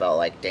right now about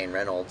like Dane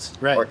Reynolds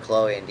right. or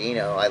Chloe and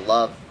Dino. I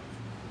love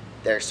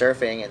their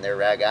surfing and they're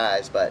rad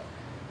guys, but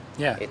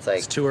yeah, it's like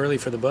it's too early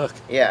for the book.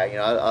 Yeah, you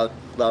know, I'll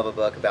love a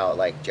book about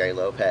like Jerry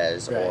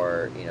Lopez right.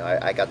 or, you know,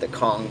 I got the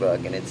Kong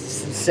book and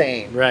it's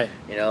insane. Right.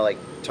 You know, like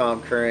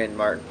Tom Curran,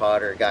 Martin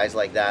Potter, guys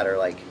like that are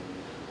like,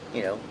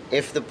 you know,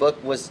 if the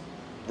book was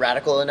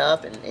radical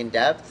enough and in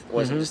depth,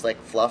 wasn't just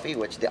like fluffy,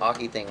 which the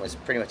Aki thing was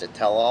pretty much a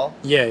tell-all.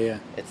 Yeah, yeah.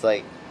 It's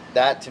like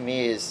that to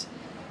me is.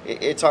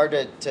 It's hard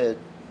to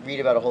read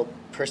about a whole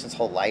person's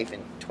whole life in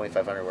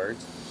 2,500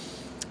 words.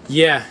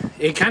 Yeah,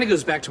 it kind of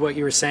goes back to what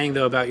you were saying,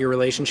 though, about your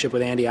relationship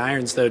with Andy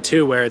Irons, though,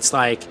 too, where it's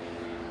like,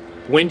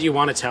 when do you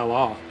want to tell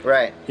all?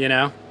 Right. You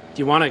know? Do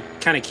you want to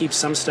kind of keep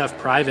some stuff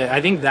private?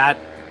 I think that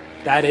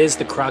is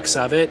the crux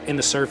of it in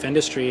the surf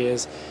industry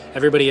is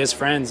everybody is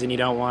friends, and you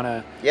don't want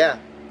to... Yeah.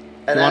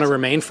 And you want to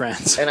remain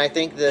friends. And I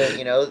think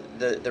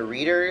the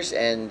readers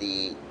and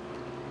the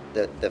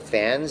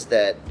fans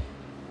that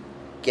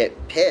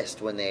get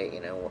pissed when they, you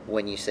know,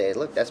 when you say,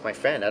 look, that's my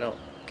friend, I don't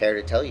care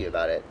to tell you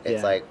about it.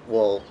 It's like,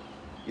 well,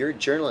 you're a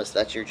journalist,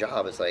 that's your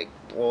job. It's like,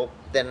 well,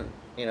 then,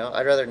 you know,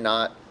 I'd rather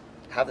not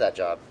have that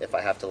job if I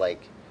have to like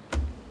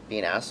be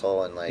an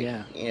asshole and like,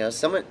 you know,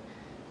 someone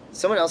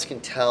else can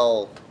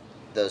tell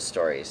those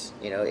stories.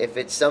 You know, if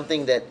it's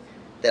something that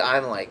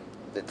I'm like,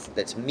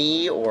 that's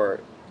me, or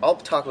I'll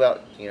talk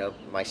about, you know,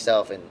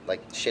 myself and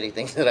like shitty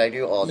things that I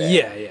do all day.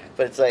 Yeah, yeah.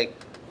 But it's like,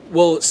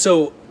 well,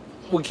 so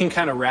we can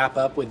kind of wrap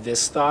up with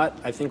this thought.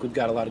 I think we've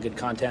got a lot of good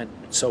content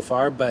so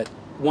far, but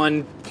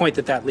one point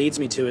that leads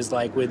me to is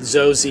like with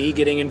Zoe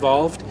getting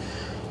involved,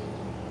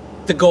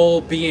 the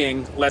goal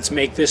being let's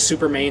make this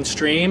super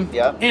mainstream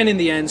and in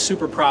the end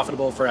super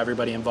profitable for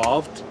everybody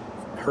involved.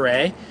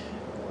 Hooray.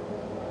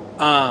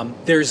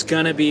 There's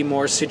gonna be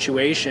more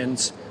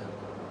situations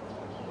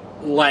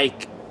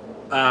like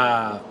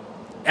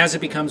as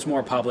it becomes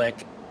more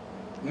public,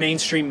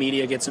 mainstream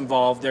media gets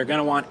involved. They're going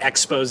to want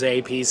expose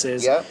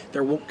pieces. Yep.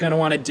 They're going to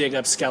want to dig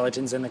up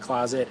skeletons in the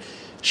closet.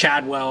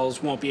 Chad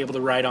Wells won't be able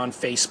to write on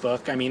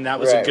Facebook. I mean, that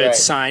was a good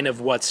sign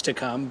of what's to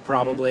come,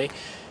 probably.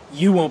 Mm-hmm.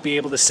 You won't be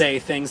able to say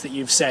things that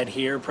you've said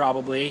here,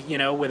 probably, you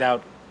know,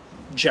 without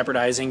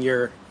jeopardizing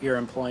your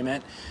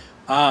employment.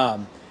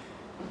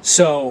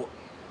 So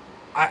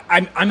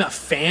I'm a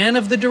fan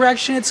of the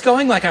direction it's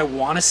going. Like, I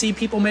want to see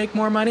people make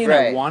more money, and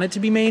I want it to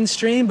be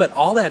mainstream, but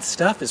all that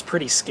stuff is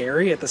pretty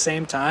scary at the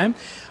same time.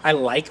 I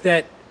like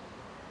that.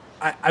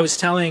 I was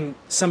telling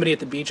somebody at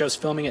the beach, I was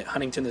filming at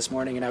Huntington this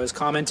morning, and I was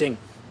commenting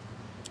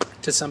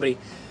to somebody,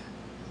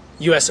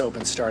 U.S.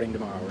 Open starting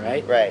tomorrow,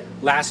 right? Right.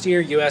 Last year,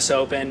 U.S.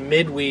 Open,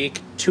 midweek,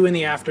 2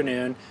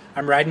 p.m.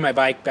 I'm riding my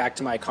bike back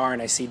to my car,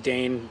 and I see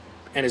Dane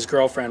and his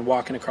girlfriend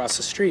walking across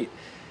the street.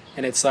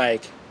 And it's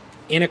like,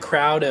 in a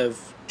crowd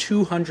of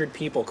 200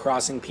 people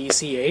crossing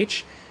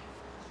PCH,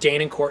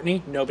 Dane and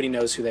Courtney, nobody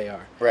knows who they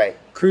are. Right.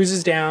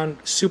 Cruises down,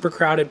 super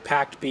crowded,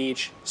 packed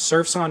beach,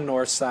 surfs on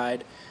north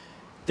side.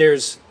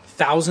 There's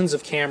thousands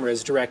of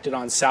cameras directed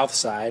on south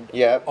side,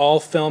 all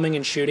filming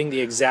and shooting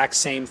the exact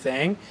same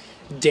thing.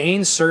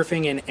 Dane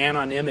surfing in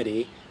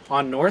anonymity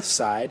on north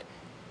side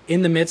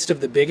in the midst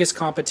of the biggest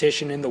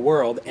competition in the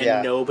world,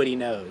 and nobody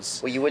knows.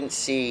 Well, you wouldn't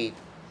see,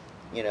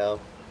 you know,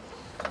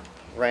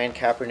 Ryan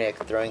Kaepernick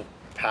throwing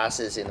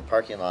passes in the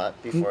parking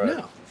lot before No.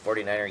 a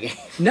 49er game.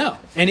 No.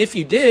 And if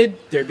you did,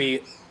 there'd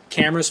be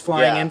cameras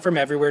flying Yeah. in from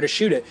everywhere to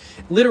shoot it.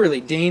 Literally,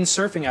 Dane's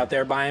surfing out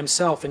there by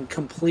himself in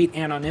complete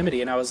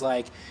anonymity. And I was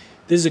like,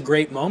 this is a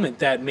great moment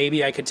that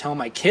maybe I could tell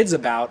my kids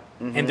about,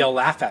 and they'll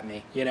laugh at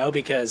me,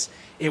 because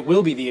it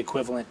will be the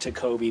equivalent to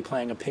Kobe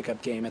playing a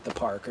pickup game at the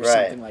park or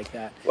something like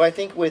that. Well, I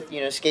think with,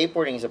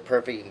 skateboarding is a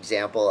perfect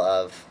example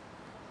of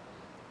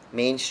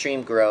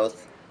mainstream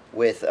growth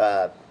with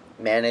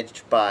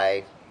managed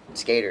by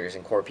skaters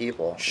and core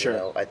people.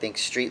 Sure. I think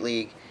Street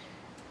League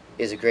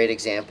is a great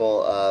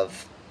example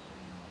of,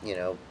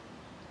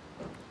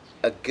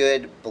 a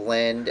good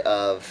blend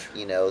of,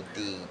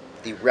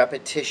 the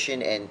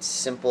repetition and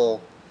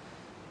simple,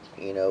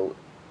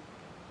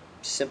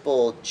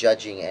 simple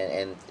judging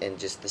and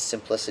just the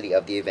simplicity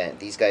of the event.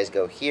 These guys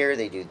go here,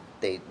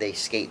 they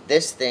skate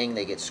this thing,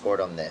 they get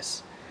scored on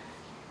this.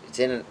 It's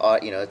in an,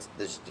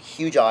 there's a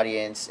huge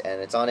audience,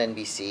 and it's on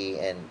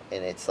NBC, and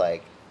it's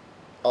like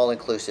all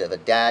inclusive. A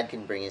dad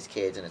can bring his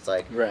kids, and it's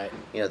like, Right.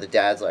 The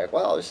dad's like,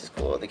 wow, this is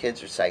cool. The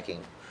kids are psyching.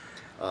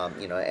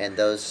 And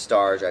those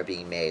stars are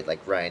being made, like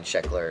Ryan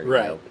Sheckler.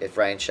 Right. If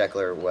Ryan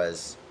Sheckler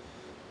was,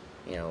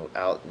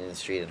 out in the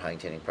street in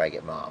Huntington, he'd probably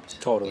get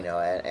mobbed. Totally.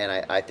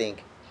 And I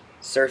think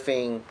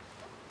surfing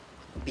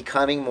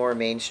becoming more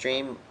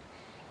mainstream,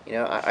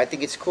 I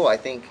think it's cool. I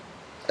think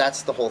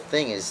that's the whole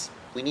thing is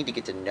we need to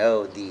get to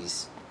know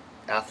these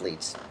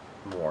athletes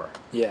more.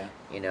 Yeah.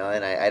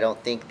 And I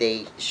don't think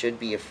they should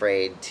be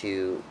afraid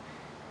to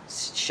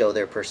show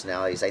their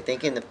personalities. I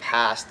think in the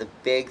past, the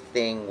big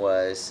thing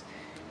was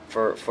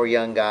for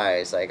young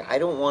guys, like, I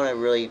don't want to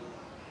really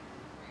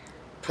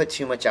put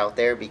too much out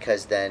there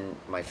because then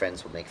my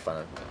friends will make fun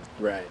of me.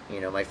 Right.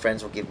 My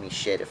friends will give me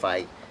shit if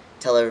I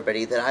tell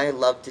everybody that I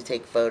love to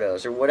take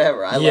photos or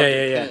whatever. I love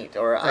to paint.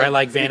 Or I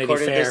like Vanity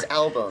recorded Fair. this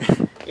album.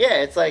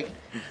 Yeah, it's like,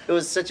 it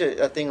was such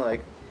a thing,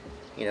 like,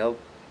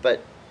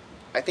 but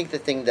I think the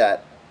thing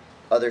that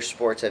other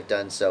sports have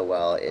done so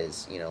well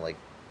is, like,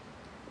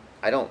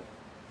 I'm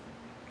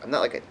not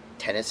like a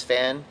tennis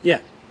fan.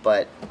 Yeah.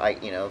 But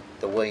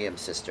the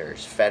Williams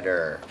sisters,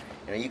 Federer,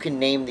 you can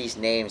name these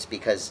names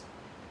because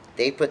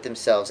they put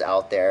themselves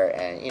out there,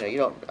 and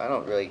I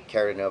don't really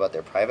care to know about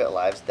their private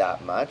lives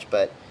that much,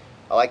 but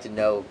I like to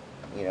know,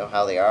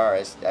 how they are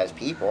as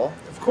people.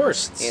 Of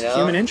course. It's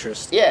human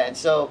interest. Yeah, and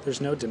so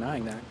There's no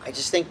denying that. I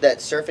just think that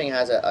surfing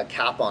has a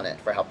cap on it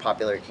for how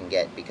popular it can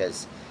get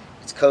because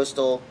it's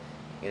coastal.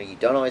 You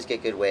don't always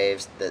get good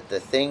waves. The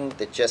thing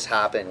that just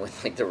happened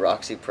with like the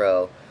Roxy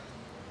Pro,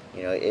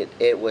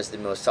 it was the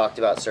most talked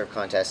about surf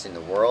contest in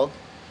the world,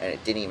 and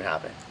it didn't even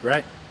happen.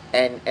 Right.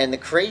 And the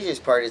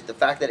craziest part is the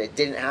fact that it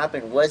didn't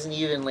happen wasn't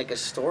even like a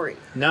story.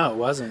 No, it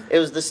wasn't.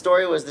 The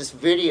story was this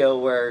video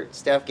where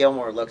Steph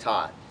Gilmore looked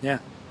hot. Yeah.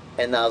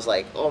 And I was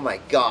like, oh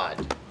my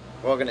God,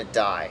 we're all going to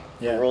die.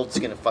 Yeah. The world's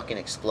going to fucking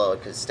explode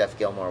because Steph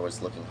Gilmore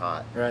was looking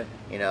hot. Right.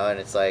 And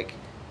it's like,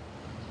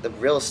 the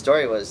real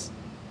story was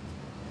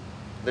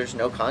there's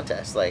no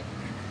contest. Like,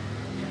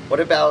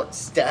 what about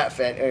Steph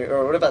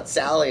or what about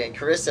Sally and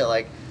Carissa?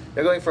 Like,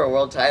 they're going for a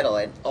world title,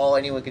 and all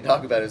anyone can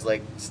talk about is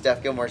like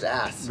Steph Gilmore's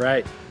ass.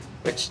 Right.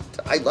 Which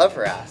I love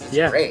her ass. It's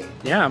great.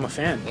 Yeah, I'm a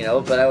fan.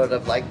 But I would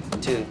have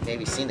liked to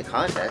maybe seen the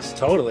contest.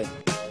 Totally.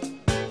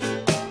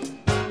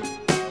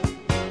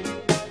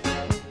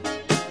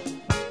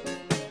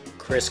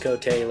 Chris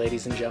Cote,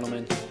 ladies and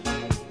gentlemen.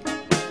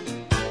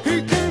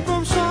 He came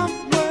from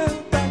somewhere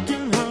back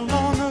in her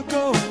long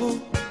ago.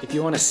 If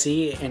you want to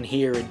see and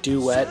hear a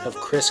duet of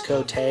Chris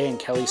Cote and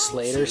Kelly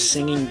Slater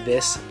singing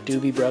this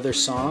Doobie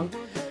Brothers song,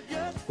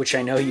 which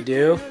I know you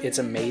do, it's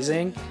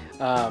amazing.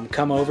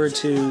 Come over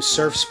to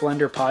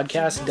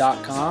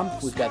surfsplendorpodcast.com.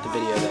 We've got the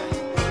video there.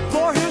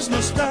 For his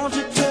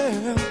nostalgic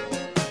tale.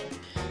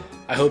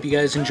 I hope you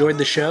guys enjoyed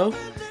the show.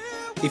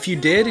 If you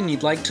did and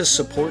you'd like to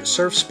support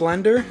Surf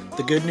Splendor,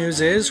 the good news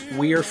is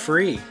we are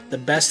free. The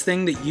best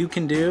thing that you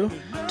can do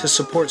to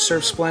support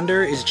Surf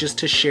Splendor is just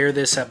to share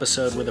this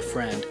episode with a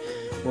friend.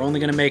 We're only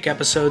going to make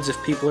episodes if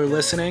people are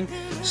listening,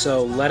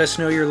 so let us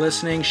know you're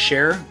listening.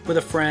 Share with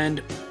a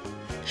friend.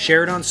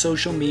 Share it on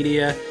social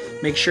media.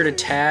 Make sure to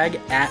tag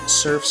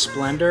 @Surf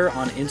Splendor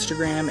on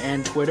Instagram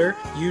and Twitter.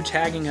 You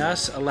tagging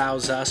us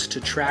allows us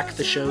to track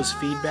the show's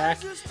feedback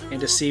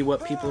and to see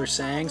what people are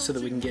saying so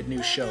that we can get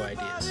new show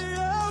ideas.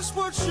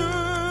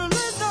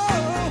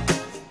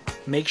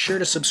 Make sure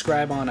to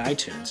subscribe on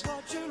iTunes.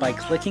 By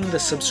clicking the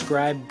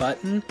subscribe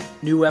button,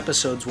 new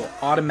episodes will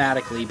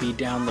automatically be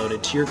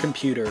downloaded to your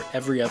computer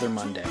every other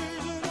Monday.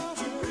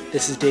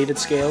 This is David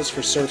Scales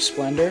for Surf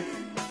Splendor.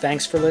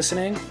 Thanks for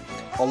listening.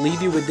 I'll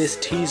leave you with this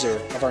teaser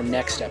of our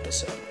next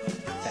episode.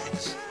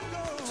 Thanks.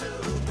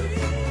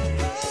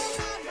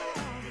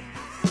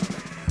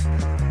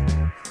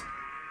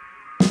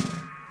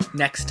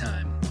 Next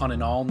time on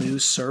an all-new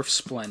Surf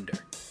Splendor,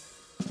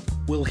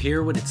 we'll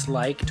hear what it's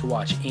like to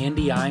watch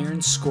Andy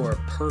Irons score a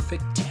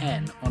perfect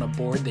 10 on a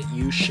board that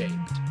you shaped.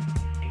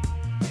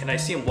 And I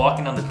see him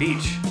walking on the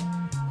beach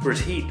for his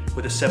heat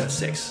with a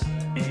 7.6.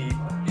 And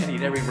he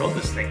never even rode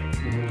this thing.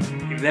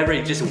 He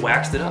just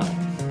waxed it up.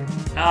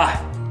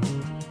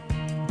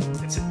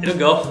 it'll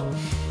go.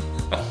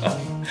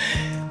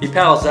 He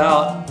paddles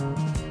out,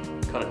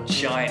 caught a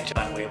giant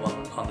wave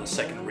on the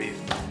second reef.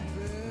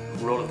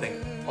 Rode the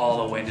thing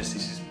all the way, and just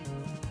these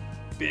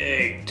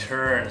big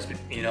turns,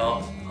 you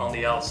know, on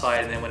the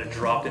outside. And then when it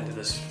dropped into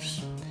the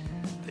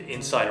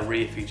inside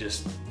reef, he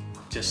just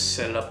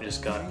set it up and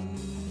just got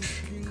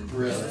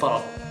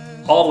funneled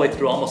all the way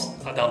through,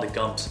 almost down to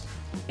gums.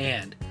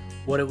 And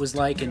what it was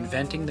like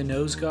inventing the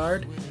nose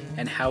guard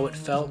and how it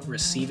felt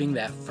receiving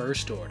that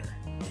first order.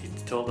 He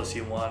told us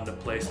he wanted to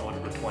place an order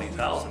for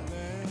 20,000.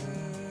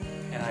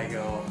 And I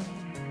go,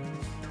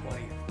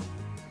 20?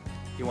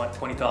 You want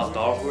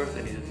 $20,000 worth?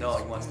 And he said, no,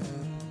 he wants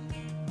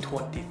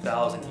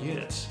 20,000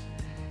 units.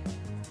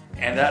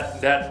 And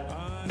that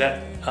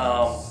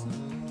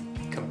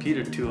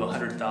computed to a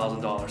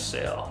 $100,000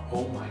 sale.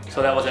 Oh my God.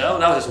 So that was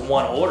just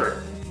one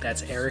order.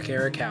 That's Eric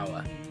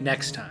Arakawa,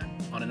 next time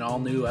on an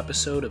all-new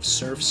episode of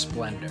Surf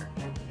Splendor.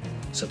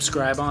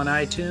 Subscribe on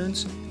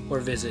iTunes or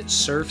visit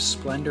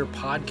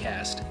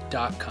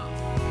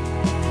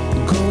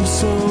surfsplendorpodcast.com. Go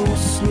so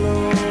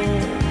slow.